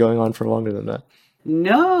it's been going on for longer than that.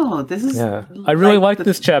 No, this is... Yeah. I really like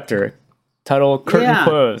this chapter. Title, Curtain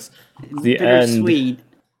Close. The end.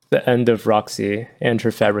 The end of Roxy and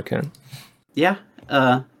her Fabricant. Yeah.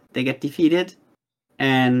 They get defeated.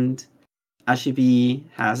 And Ashibi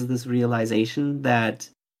has this realization that...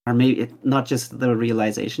 Or maybe not just the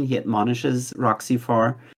realization, he admonishes Roxy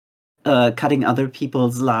for cutting other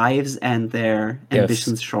people's lives and their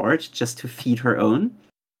ambitions short just to feed her own.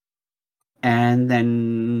 And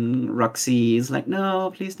then Roxy is like,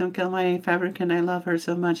 no, please don't kill my Fabricant. I love her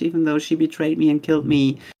so much, even though she betrayed me and killed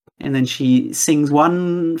me. And then she sings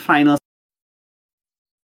one final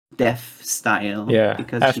death style. Yeah,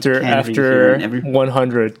 because after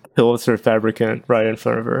 100 kills her Fabricant right in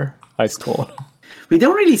front of her, ice cold. We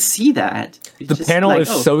don't really see that. It's the panel is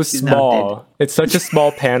so small. It's such a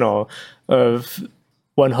small panel of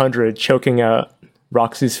 100 choking out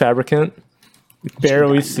Roxy's Fabricant. We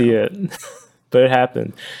barely see it, but it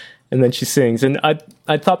happened. And then she sings. And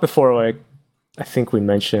I thought before, like, I think we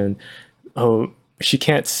mentioned, she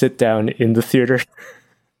can't sit down in the theater.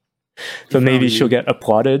 So maybe she'll get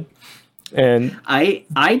applauded. And I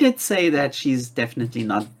did say that she's definitely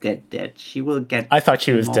not dead. She will get. I thought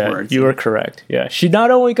she was dead. You were correct. Yeah, she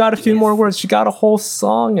not only got a few more words, she got a whole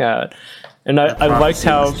song out. And I liked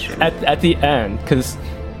how at the end, because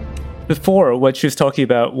before what she was talking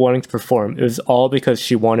about wanting to perform, it was all because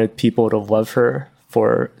she wanted people to love her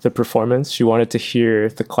for the performance. She wanted to hear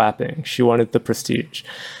the clapping. She wanted the prestige.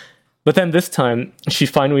 But then this time, she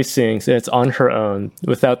finally sings, and it's on her own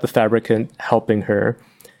without the Fabricant helping her.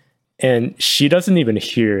 And she doesn't even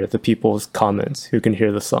hear the people's comments who can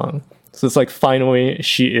hear the song. So it's like finally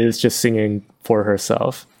she is just singing for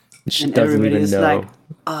herself. And she doesn't even know like,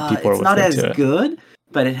 people are listening to it. It's not as good,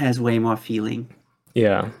 but it has way more feeling.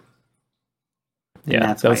 Yeah. And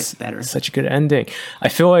that's why it's better. Such a good ending. I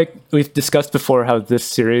feel like we've discussed before how this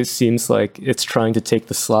series seems like it's trying to take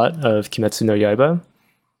the slot of Kimetsu no Yaiba.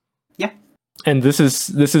 Yeah. And this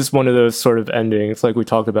is one of those sort of endings like we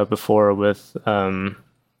talked about before with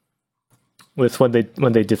when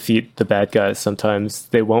they defeat the bad guys, sometimes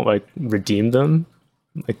they won't like redeem them.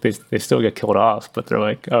 Like they still get killed off, but they're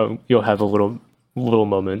like, oh, you'll have a little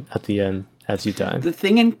moment at the end as you die. The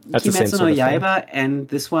thing in Kimetsu no Yaiba and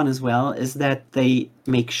this one as well is that they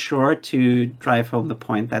make sure to drive home the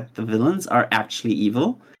point that the villains are actually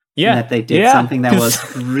evil. Yeah, and that they did something that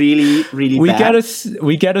was really, really bad.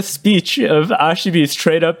 We get a speech of Ashibi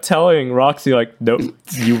straight up telling Roxy, like, no,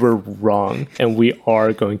 you were wrong, and we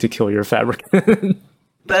are going to kill your Fabricant.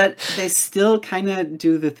 But they still kind of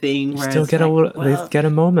do the thing where still get they get a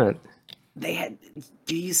moment.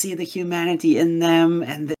 Do you see the humanity in them?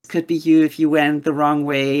 And this could be you if you went the wrong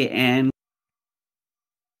way, and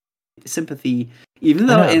sympathy. Even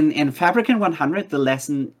though in Fabricant 100, the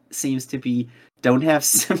lesson seems to be don't have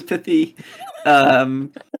sympathy. If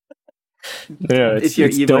you're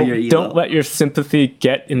evil, you're evil. Don't let your sympathy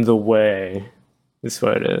get in the way. Is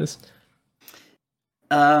what it is.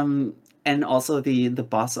 And also the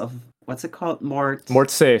boss of what's it called?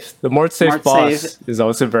 Mortsafe. The Mortsafe boss is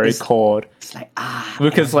also very cold. It's like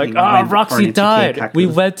because like Roxy died. We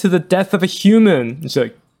led to the death of a human. It's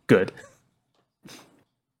like good.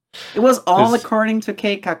 It was all according to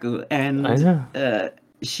Keikaku, and I know.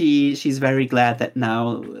 She's very glad that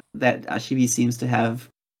now that Ashibi seems to have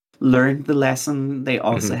learned the lesson, they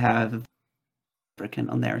also have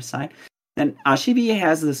Fabricant on their side. And Ashibi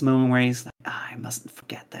has this moment where he's like, I mustn't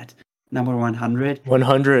forget that. Number 100.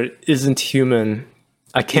 100 isn't human.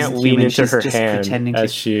 I can't lean into her hand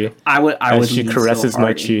as she caresses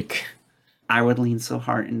my cheek. I would lean so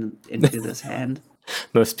hard into this hand.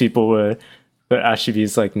 Most people would. But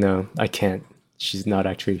Ashibi's like, no, I can't. She's not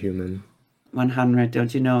actually human. 100,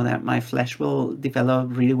 don't you know that my flesh will develop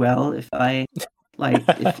really well if I,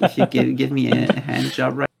 if you give me a hand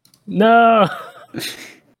job right? No!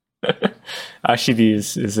 Ashibi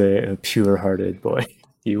is a pure-hearted boy.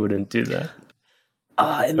 He wouldn't do that.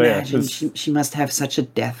 Imagine she must have such a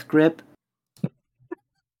death grip.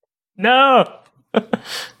 No!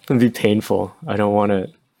 It'd be painful. I don't want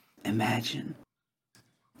it. Imagine.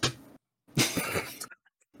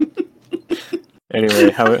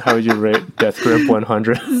 Anyway, how would you rate Death Grip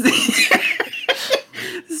 100?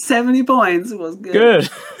 70 points was good. Good.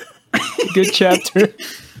 Good chapter.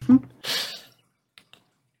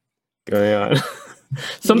 Going on.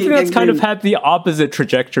 Something that's kind of had the opposite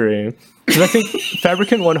trajectory. Because I think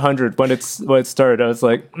Fabricant 100, when it started, I was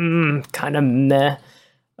like, kind of meh.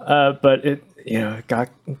 But it, got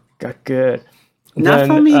good. Not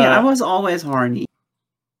for me. I was always horny.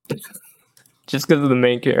 Just because of the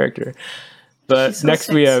main character. But so next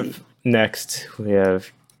sexy. we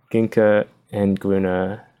have Ginka and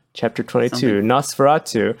Guna, chapter 22,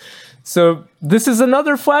 Nosferatu. So this is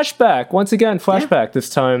another flashback. Once again, flashback, this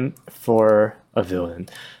time for a villain.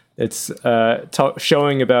 It's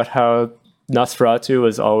showing about how Nosferatu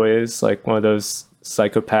was always like one of those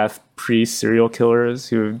psychopath pre-serial killers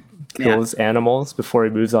who kills animals before he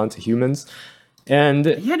moves on to humans. And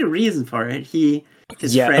he had a reason for it.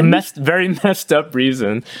 His friend, very messed up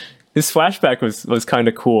reason. His flashback was kind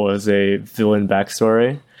of cool as a villain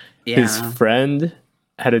backstory. Yeah. His friend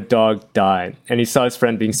had a dog die, and he saw his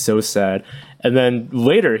friend being so sad. And then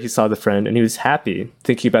later he saw the friend, and he was happy,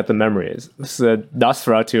 thinking about the memories. So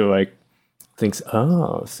Nosferatu thinks,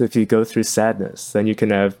 so if you go through sadness, then you can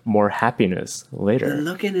have more happiness later. The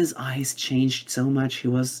look in his eyes changed so much. He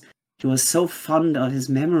was so fond of his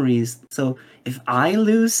memories. So if I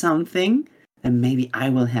lose something, then maybe I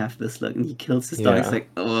will have this look. And he kills his dog. He's like,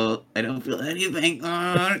 oh, I don't feel anything.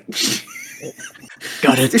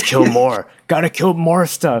 Gotta kill more. Gotta kill more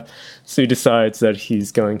stuff. So he decides that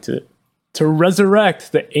he's going to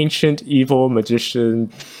resurrect the ancient evil magician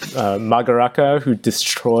Magaraka, who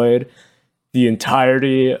destroyed the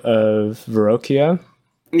entirety of Verrocchia.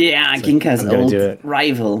 Yeah, Ginka's old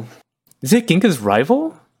rival. Is it Ginka's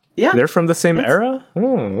rival? Yeah. They're from the same era?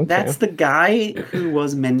 Oh, okay. That's the guy who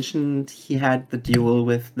was mentioned. He had the duel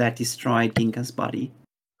with that destroyed Ginka's body.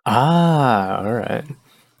 Ah, all right.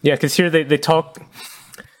 Yeah, because here they talk...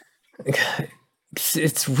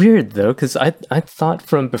 It's weird, though, because I thought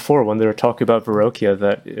from before when they were talking about Verrocchia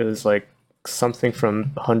that it was like something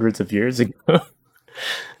from hundreds of years ago.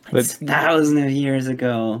 But thousands of years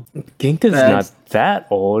ago. Ginka's not that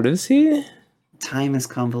old, is he? Time is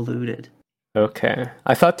convoluted. Okay.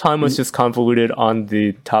 I thought time was just convoluted on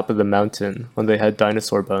the top of the mountain when they had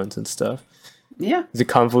dinosaur bones and stuff. Yeah. Is it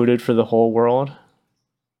convoluted for the whole world?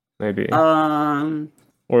 Maybe.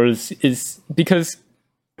 Or is because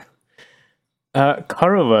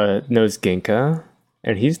Karova knows Ginka,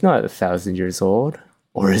 and he's not 1,000 years old.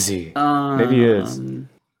 Or is he? Maybe he is.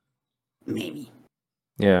 Maybe.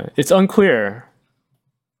 Yeah. It's unclear.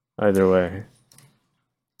 Either way.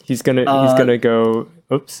 He's gonna go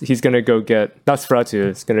get Nosferatu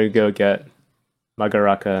is gonna go get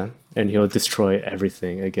Magaraka, and he'll destroy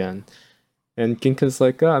everything again. And Ginka's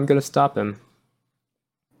like, I'm gonna stop him.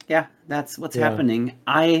 Yeah, that's what's happening.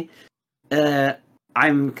 I'm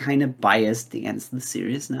kind of biased against the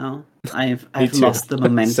series now. I've lost the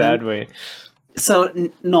momentum. Sadly.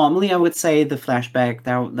 So normally I would say the flashback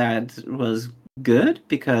that was good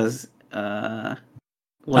because I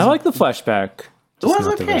like the flashback. It was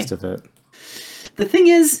not okay. The rest of it. The thing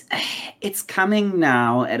is, it's coming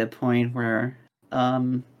now at a point where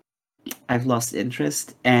I've lost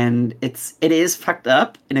interest, and it is fucked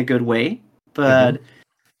up in a good way, but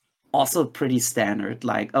also pretty standard.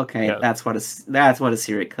 Like, okay, that's what a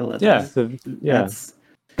serial killer does.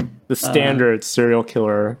 The standard serial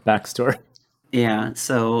killer backstory. Yeah,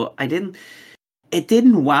 so it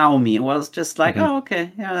didn't wow me. It was just like, oh,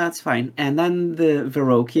 okay, yeah, that's fine. And then the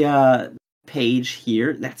Verrocchia page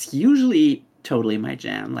here, that's usually totally my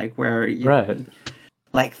jam. Like where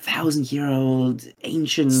like 1,000-year-old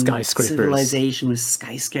ancient civilization with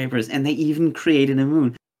skyscrapers, and they even created a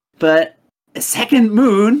moon. But a second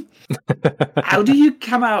moon, how do you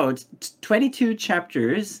come out 22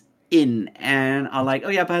 chapters in and are like, oh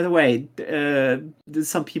yeah, by the way,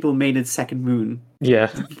 some people made a second moon.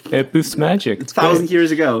 Yeah, it boosts magic. 1,000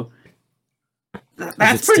 years ago.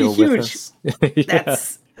 That's pretty huge.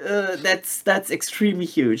 That's extremely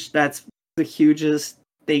huge. That's the hugest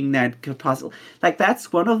thing that could possibly... Like,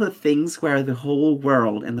 that's one of the things where the whole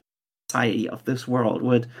world and the society of this world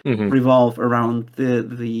would revolve around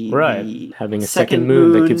the having a second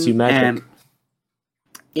moon that gives you magic.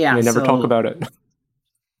 Yeah, they never talk about it.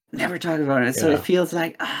 Never talk about it. So it feels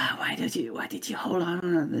like, why did you hold on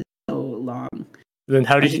to this so long? Then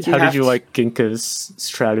how did you like Ginka's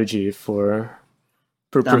strategy for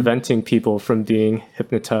preventing people from being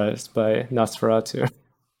hypnotized by Nosferatu?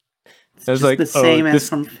 I was like, the same as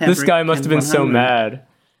from this guy must have been 100. So mad.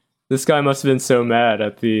 This guy must have been so mad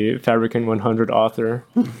at the Fabricant 100 author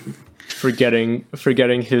for getting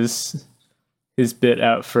his bit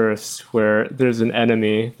out first, where there's an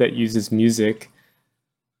enemy that uses music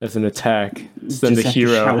as an attack. So then the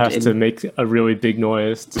hero has to make a really big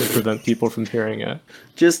noise to prevent people from hearing it.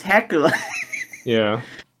 Just heckle. Yeah.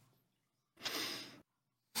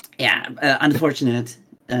 Yeah, unfortunate.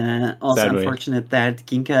 Also Sadly. Unfortunate that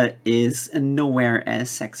Ginka is nowhere as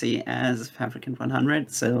sexy as Fabricant 100,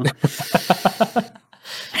 so...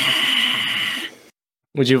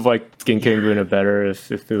 Would you have liked Ginka and Luna better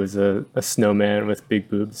if it was a snowman with big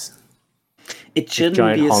boobs? It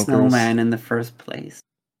shouldn't be a snowman in the first place.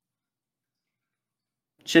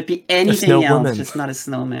 It should be anything else, woman. Just not a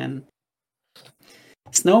snowman.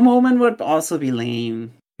 Snow woman would also be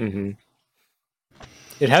lame. Mm-hmm.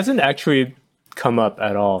 It hasn't actually come up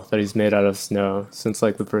at all that he's made out of snow since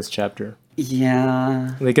like the first chapter.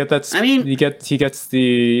 Yeah, they get that. He gets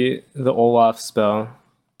the Olaf spell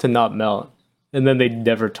to not melt, and then they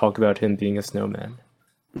never talk about him being a snowman.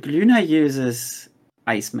 Luna uses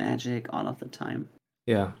ice magic all of the time.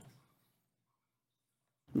 Yeah,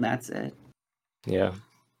 that's it. Yeah,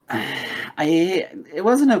 it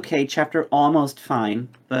was an okay chapter, almost fine,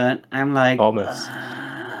 but I'm like almost.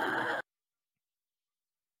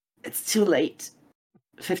 It's too late.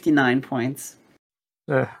 59 points.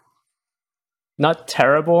 Not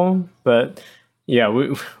terrible, but yeah,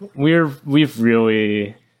 we've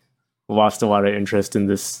really lost a lot of interest in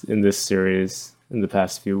this series in the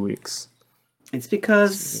past few weeks. It's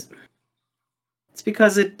because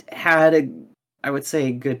it had I would say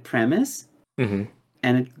a good premise, mm-hmm.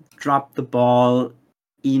 and it dropped the ball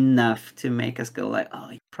enough to make us go like,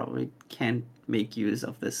 oh, you probably can't make use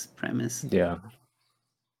of this premise. Yeah.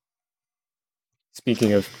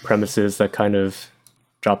 Speaking of premises that kind of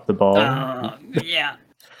dropped the ball. Yeah.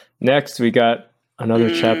 Next, we got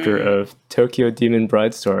another chapter of Tokyo Demon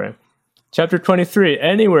Bride Story. Chapter 23,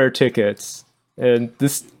 Anywhere Tickets. And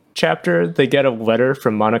this chapter, they get a letter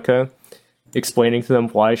from Monika explaining to them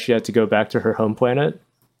why she had to go back to her home planet.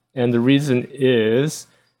 And the reason is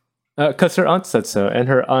because her aunt said so. And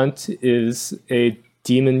her aunt is a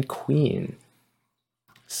demon queen.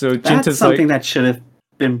 So that's something that should have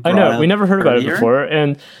been I know, we never heard about it before,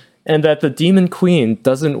 and that the demon queen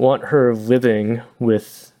doesn't want her living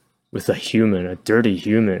with a human, a dirty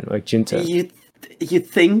human like Jinta. You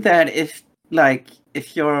think that if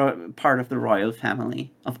you're part of the royal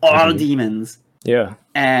family of all demons, yeah,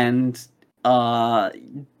 and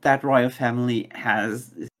that royal family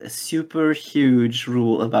has a super huge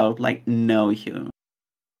rule about like no human,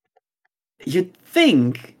 you'd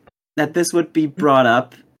think that this would be brought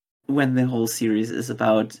up when the whole series is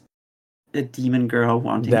about a demon girl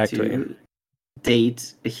wanting to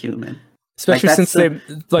date a human, especially since they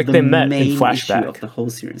met in flashback of the whole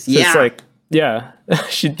series. So it's like, yeah,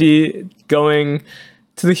 she'd be going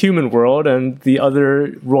to the human world, and the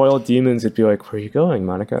other royal demons would be like, "Where are you going,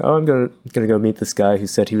 Monika?" "Oh, I'm gonna go meet this guy who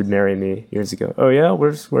said he would marry me years ago." "Oh yeah,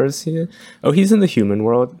 where's he?" "Oh, he's in the human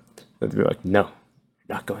world." They'd be like, "No,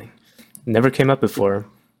 you're not going." Never came up before.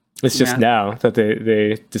 It's just now that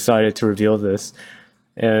they decided to reveal this.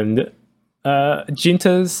 And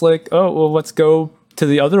Jinta's like, "Oh, well, let's go to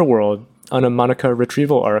the other world on a Monika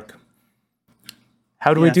retrieval arc."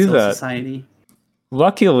 How do we do that? Society.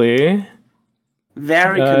 Luckily...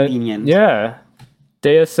 Very convenient. Yeah.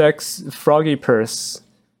 Deus Ex Froggy Purse,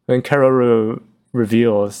 when Karolu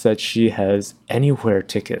reveals that she has anywhere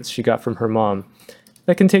tickets she got from her mom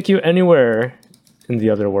that can take you anywhere in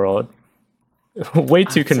the other world. Way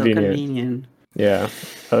too convenient. So convenient. Yeah,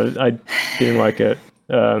 I didn't like it.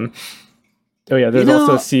 Oh yeah, there's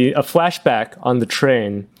also a flashback on the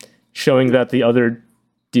train showing that the other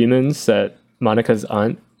demons that Monika's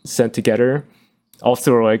aunt sent to get her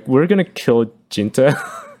also were like, "We're gonna kill Jinta,"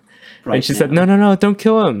 and she said, "No, don't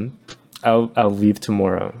kill him. I'll leave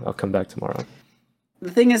tomorrow. I'll come back tomorrow."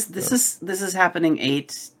 The thing is, this is happening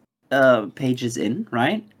 8 pages in,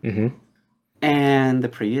 right? Mm-hmm. And the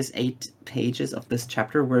previous 8 pages of this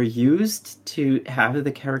chapter were used to have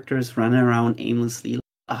the characters run around aimlessly.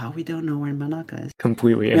 We don't know where Monika is.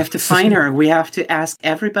 Completely. We have to find her. We have to ask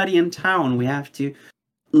everybody in town. We have to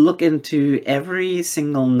look into every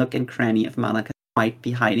single nook and cranny of Monika might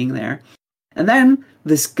be hiding there. And then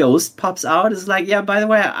this ghost pops out. Is like, yeah, by the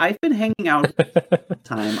way, I've been hanging out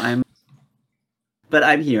time. But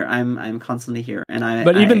I'm here. I'm constantly here, and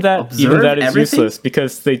even that is useless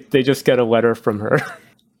because they just get a letter from her.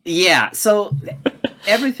 Yeah. So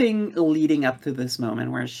everything leading up to this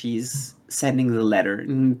moment where she's sending the letter,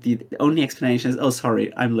 and the only explanation is, "Oh,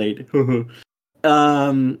 sorry, I'm late."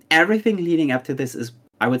 Everything leading up to this is,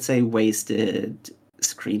 I would say, wasted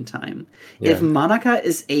screen time. Yeah. If Monaca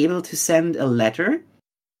is able to send a letter,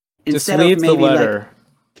 Just instead leave of the maybe letter.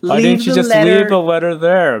 like, Why didn't you just letter, leave the letter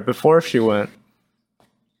there before she went?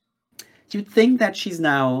 You'd think that she's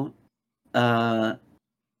now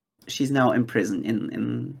imprisoned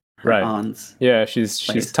in her aunt's. Yeah,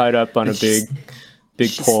 she's tied up on a big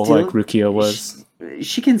pole like Rukia was.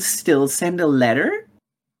 She can still send a letter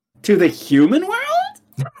to the human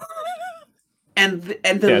world, and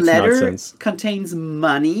the letter contains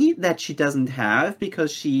money that she doesn't have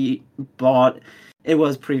because she bought. It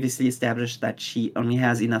was previously established that she only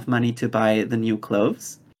has enough money to buy the new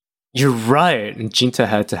clothes. You're right, and Jinta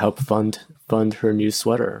had to help fund her new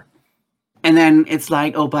sweater. And then it's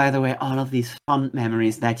like, oh, by the way, all of these fond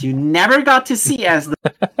memories that you never got to see as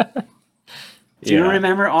the... Do you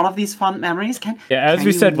remember all of these fond memories? As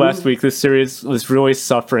we said last week, this series was really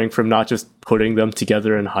suffering from not just putting them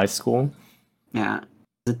together in high school. Yeah,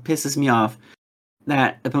 it pisses me off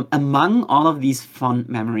that among all of these fond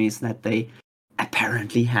memories that they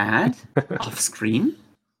apparently had off screen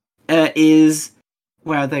is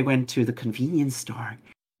where they went to the convenience store.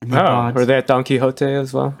 And they bought, were they at Don Quixote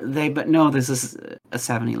as well? But no, this is a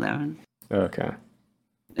 7-Eleven. Okay.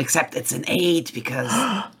 Except it's an 8 because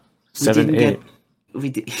 7-8. We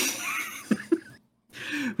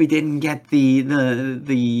didn't get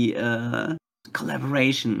the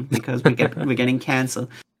collaboration because we're getting cancelled.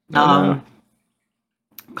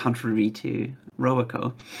 Contrary to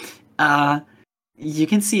Roboco. You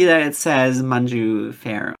can see that it says Manju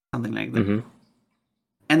Fair or something like that. Mm-hmm.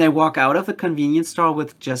 And they walk out of the convenience store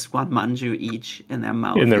with just one manju each in their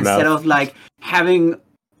mouth. Instead of like having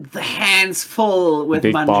the hands full with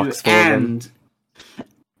manju and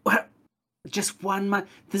just one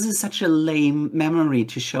This is such a lame memory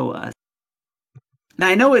to show us. Now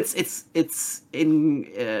I know it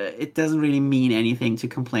doesn't really mean anything to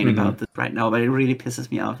complain about this right now, but it really pisses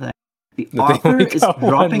me off that the author is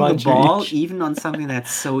dropping the ball even on something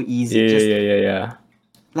that's so easy. Yeah.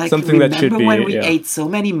 Like, something that should be. When we ate so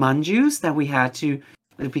many manjus that we had to,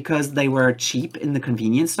 because they were cheap in the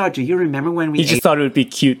convenience store. Do you remember when we? He just thought it would be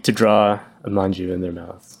cute to draw a manju in their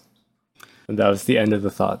mouths, and that was the end of the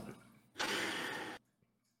thought.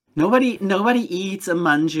 Nobody eats a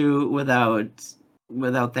manju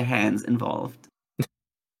without their hands involved.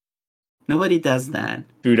 Nobody does that.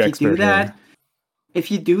 Food expert.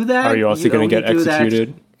 If you do that, are you also going to get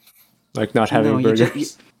executed? Like not having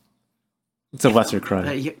burgers. It's a lesser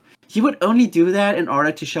crime. You would only do that in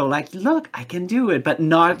order to show, like, look, I can do it, but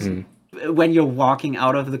not when you're walking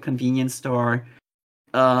out of the convenience store.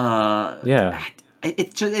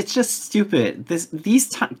 It's just stupid. These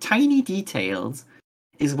tiny details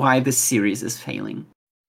is why this series is failing.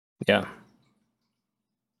 Yeah.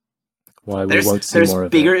 Why we won't see more of it.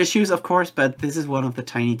 There's bigger issues, of course, but this is one of the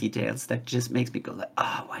tiny details that just makes me go like,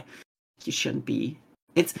 why you shouldn't be.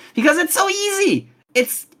 It's because it's so easy.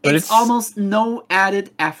 It's almost no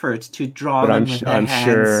added effort to draw them with their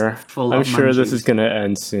hands full of I'm sure manjus. This is going to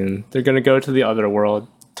end soon. They're going to go to the other world,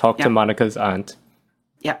 talk to Monica's aunt.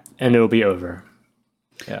 Yeah. And it'll be over.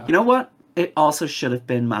 Yeah. You know what? It also should have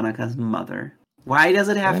been Monica's mother. Why does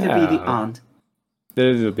it have to be the aunt?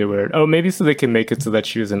 This is a bit weird. Oh, maybe so they can make it so that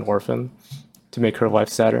she was an orphan to make her life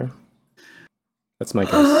sadder. That's my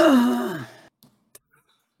guess.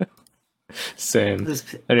 Same.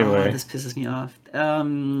 Anyway. This pisses me off.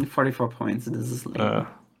 44 points. This is lame.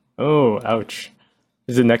 Ouch.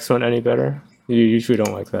 Is the next one any better? You usually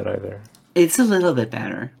don't like that either. It's a little bit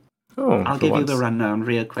better. I'll give you the rundown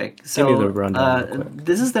real quick. So, give me the rundown real quick.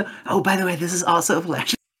 This is by the way, this is also a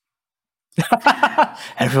flashback.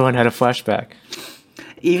 Everyone had a flashback.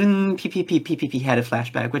 Even PPP had a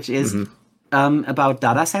flashback, which is about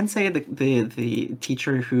Dada Sensei, the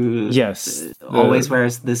teacher who always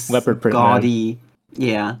wears this leopard print gaudy.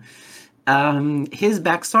 Man. Yeah. His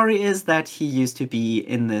backstory is that he used to be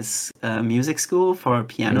in this music school for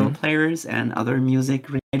piano players and other music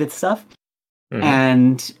related stuff.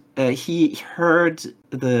 And he heard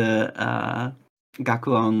the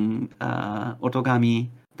Gakuon Otogami,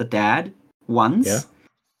 the dad, once.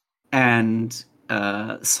 And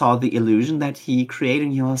saw the illusion that he created,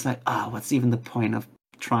 and he was like, what's even the point of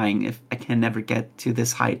trying if I can never get to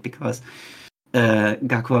this height, because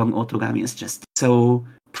Gakuon Otogami is just so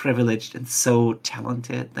privileged and so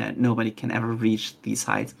talented that nobody can ever reach these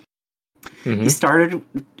heights. He started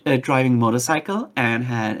driving motorcycle and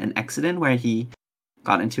had an accident where he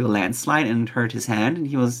got into a landslide and hurt his hand, and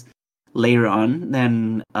he was later on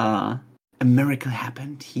then a miracle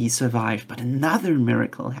happened. He survived, but another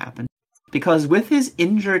miracle happened. Because with his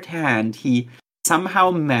injured hand, he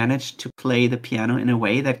somehow managed to play the piano in a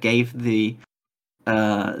way that gave the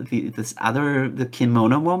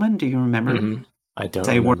kimono woman. Do you remember? Mm-hmm. I don't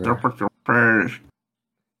remember.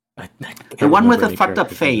 The one with the fucked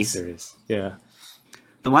up face. Yeah.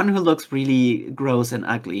 The one who looks really gross and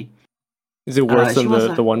ugly. Is it worse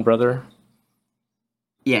than the one brother?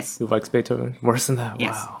 Yes. Who likes Beethoven? Worse than that?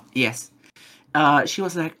 Yes. Wow. Yes. She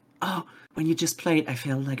was like, oh, when you just played, I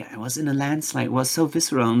felt like I was in a landslide. It was so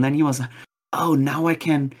visceral. And then he was like, oh, now I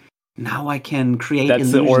can create illusions.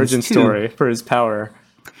 That's the origin story for his power.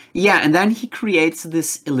 Yeah, and then he creates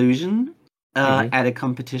this illusion at a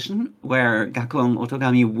competition where Gakuen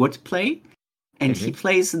Otogami would play. And he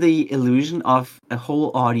plays the illusion of a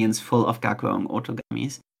whole audience full of Gakuen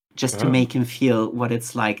Otogamis just to make him feel what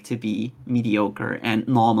it's like to be mediocre and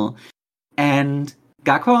normal. And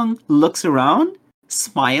Gakuen looks around,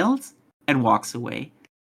 smiles, and walks away.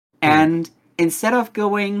 And instead of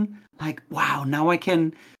going like, wow, now I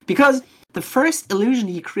can... Because the first illusion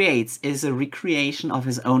he creates is a recreation of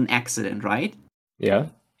his own accident, right? Yeah.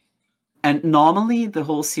 And normally the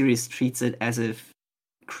whole series treats it as if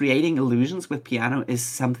creating illusions with piano is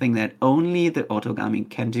something that only the Otogami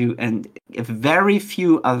can do, and very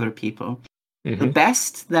few other people. The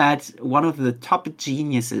best that one of the top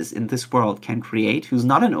geniuses in this world can create, who's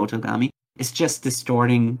not an Otogami, is just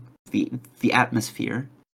distorting the atmosphere,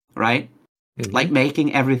 right? Like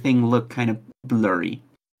making everything look kind of blurry.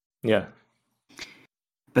 Yeah.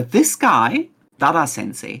 But this guy, Dada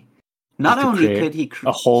Sensei, not only could he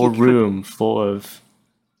a whole room full of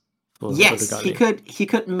yes, he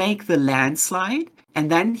could make the landslide, and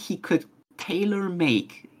then he could tailor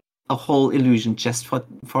make a whole illusion just for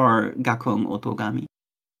Gakuen Otogami.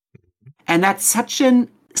 And that's such an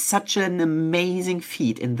amazing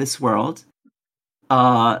feat in this world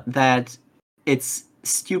that it's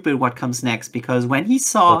stupid what comes next, because when he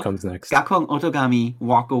saw Gakuen Otogami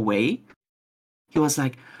walk away, he was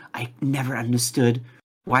like, I never understood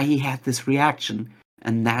why he had this reaction,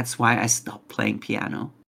 and that's why I stopped playing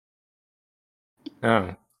piano.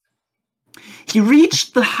 Oh. He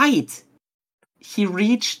reached the height. He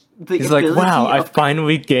reached the He's ability like, wow, I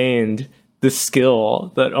finally gained the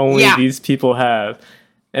skill that only these people have.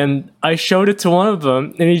 And I showed it to one of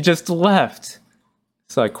them, and he just left.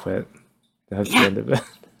 So I quit. That's the end of it.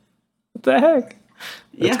 What the heck?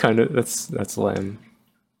 That's lame.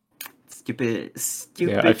 Stupid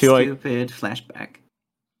flashback.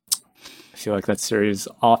 I feel like that series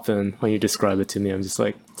often, when you describe it to me, I'm just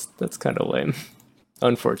like, that's kind of lame.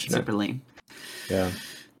 Unfortunate. Super lame. Yeah.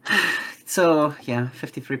 So,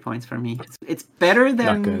 53 points for me. It's better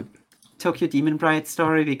than Tokyo Demon Bride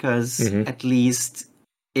story because at least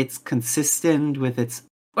it's consistent with its...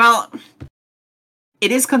 Well,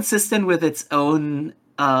 it is consistent with its own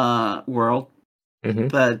world,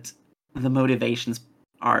 but the motivations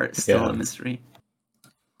are still a mystery.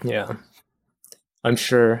 Yeah. I'm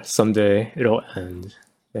sure someday it'll end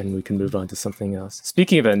and we can move on to something else.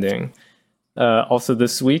 Speaking of ending, also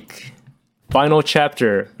this week, final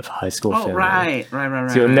chapter of High School Family. Right.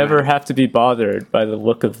 So you'll never have to be bothered by the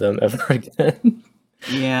look of them ever again.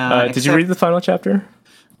 Yeah. Did you read the final chapter?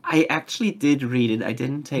 I actually did read it. I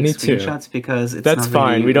didn't take screenshots because it's That's not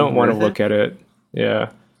fine. Really we don't want to look at it.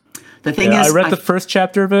 Yeah. The thing is, I read the first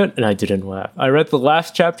chapter of it and I didn't laugh. I read the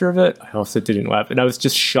last chapter of it. I also didn't laugh. And I was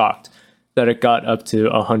just shocked that it got up to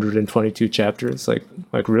 122 chapters. Like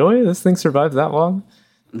really? This thing survived that long?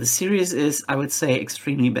 The series is, I would say,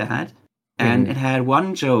 extremely bad. And it had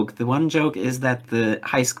one joke. The one joke is that the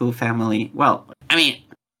high school family... Well, I mean...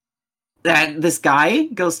 that this guy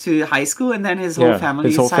goes to high school and then his whole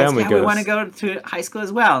family decides, we want to go to high school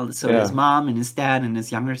as well. So his mom and his dad and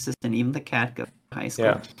his younger sister and even the cat go to high school.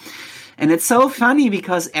 Yeah. And it's so funny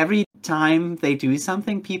because every time they do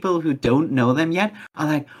something, people who don't know them yet are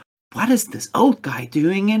like, what is this old guy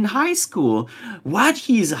doing in high school? What?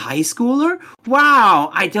 He's a high schooler?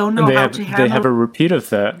 Wow, I don't know how to handle... They have a repeat of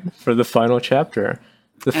that for the final chapter.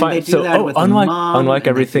 Unlike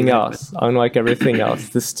everything else,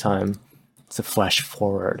 this time it's a flash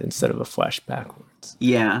forward instead of a flash backwards.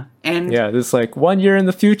 Yeah, and this like 1 year in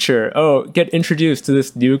the future. Oh, get introduced to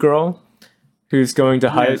this new girl who's going to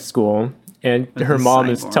high school, and her mom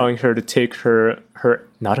is telling her to take her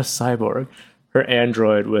not a cyborg, her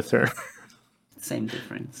android with her. Same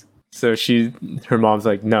difference. So her mom's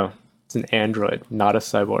like, no, it's an android, not a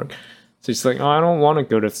cyborg. So she's like, oh, I don't want to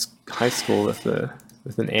go to high school with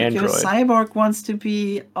an android. Your cyborg wants to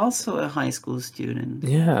be also a high school student.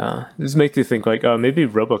 Yeah. This makes you think like, oh, maybe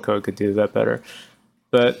Robocode could do that better.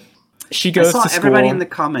 But she goes I saw to school. everybody in the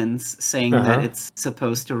comments saying that it's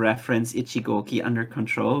supposed to reference Ichigoki Under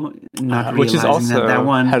Control, not which is realizing also that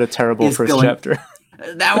one had a terrible first chapter.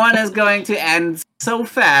 That one is going to end so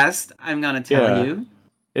fast. I'm gonna tell you.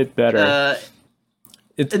 It better.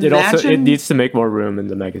 It also needs to make more room in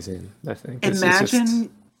the magazine, I think. Imagine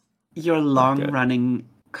your long-running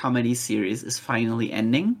comedy series is finally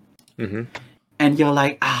ending, and you're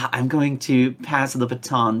like, I'm going to pass the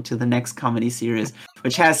baton to the next comedy series,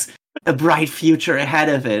 which has a bright future ahead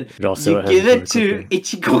of it. You give it to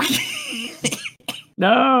Ichigoki.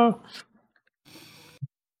 No.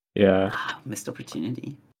 Yeah. Missed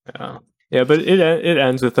opportunity. Yeah, but it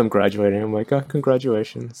ends with them graduating. I'm like,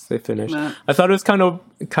 congratulations, they finished. I thought it was kind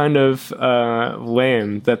of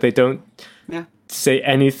lame that they don't say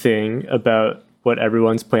anything about what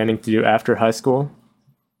everyone's planning to do after high school.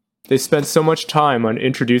 They spent so much time on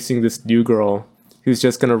introducing this new girl who's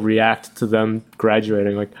just going to react to them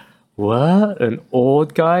graduating. Like, what? An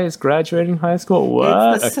old guy is graduating high school?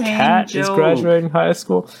 What? A cat is graduating high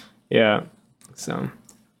school? Yeah. So,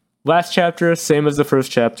 last chapter, same as the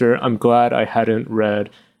first chapter. I'm glad I hadn't read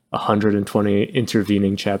 120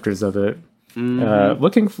 intervening chapters of it.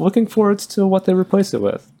 Looking forward to what they replace it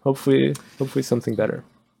with. Hopefully something better.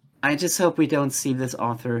 I just hope we don't see this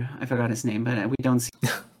author. I forgot his name, but we don't see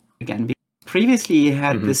again. Previously, he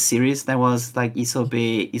had this series that was like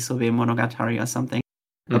Isobe Monogatari or something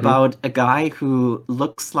about a guy who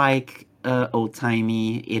looks like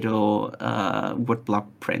old-timey Edo woodblock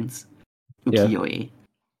prince, ukiyo-e.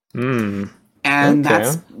 And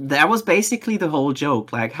that was basically the whole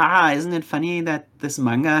joke. Like, isn't it funny that this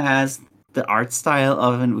manga has the art style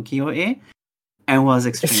of an ukiyo-e? And was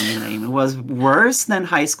extremely lame. It was worse than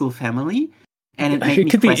High School Family. And it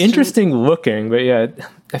could be interesting looking, but yeah,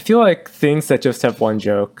 I feel like things that just have one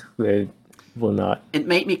joke, they will not. It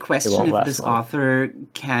made me question if this author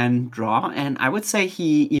can draw, and I would say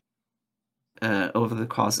he, over the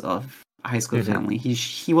course of High School Family,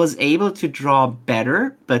 he was able to draw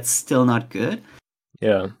better, but still not good.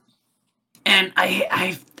 Yeah. And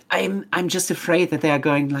I'm just afraid that they are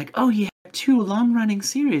going like, he had 2 long-running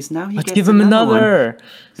series. Now he gets give him another.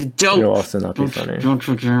 Don't. It'll also not be funny.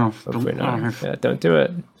 Hopefully not. Yeah, don't do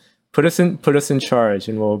it. Put us in charge,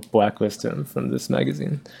 and we'll blacklist him from this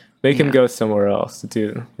magazine. Make him go somewhere else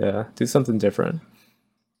to do something different.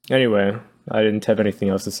 Anyway, I didn't have anything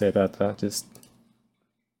else to say about that. Just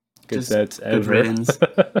that's good riddance.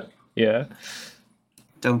 Yeah.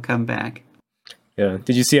 Don't come back. Yeah.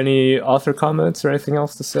 Did you see any author comments or anything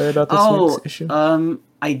else to say about this week's issue?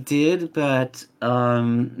 I did, but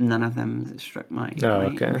none of them struck my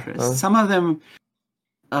interest. Well. Some of them,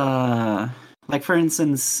 like for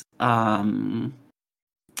instance, was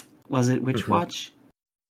it Witch Watch?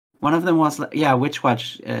 One of them was like, Witch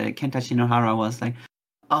Watch. Kentachi Nohara was like,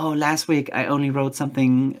 last week I only wrote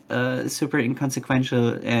something super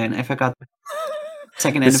inconsequential, and I forgot the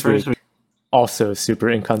second anniversary. Also super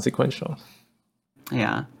inconsequential.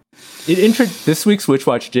 Yeah. This week's Witch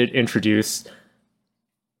Watch did introduce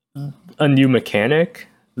a new mechanic,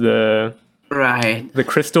 the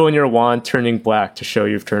crystal in your wand turning black to show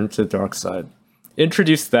you've turned to the dark side.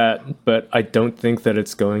 Introduced that, but I don't think that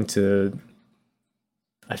it's going to.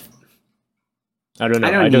 I don't know.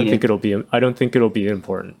 I don't think it'll be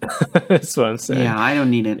important. That's what I'm saying. Yeah, I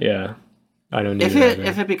don't need it. Yeah, I don't need it.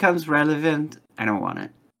 If it becomes relevant, I don't want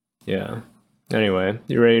it. Yeah. Anyway,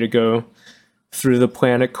 you ready to go through the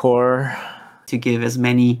planet core to give as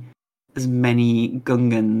many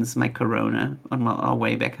Gungans my corona on our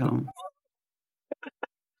way back home?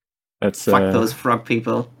 That's fuck those frog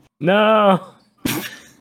people. No.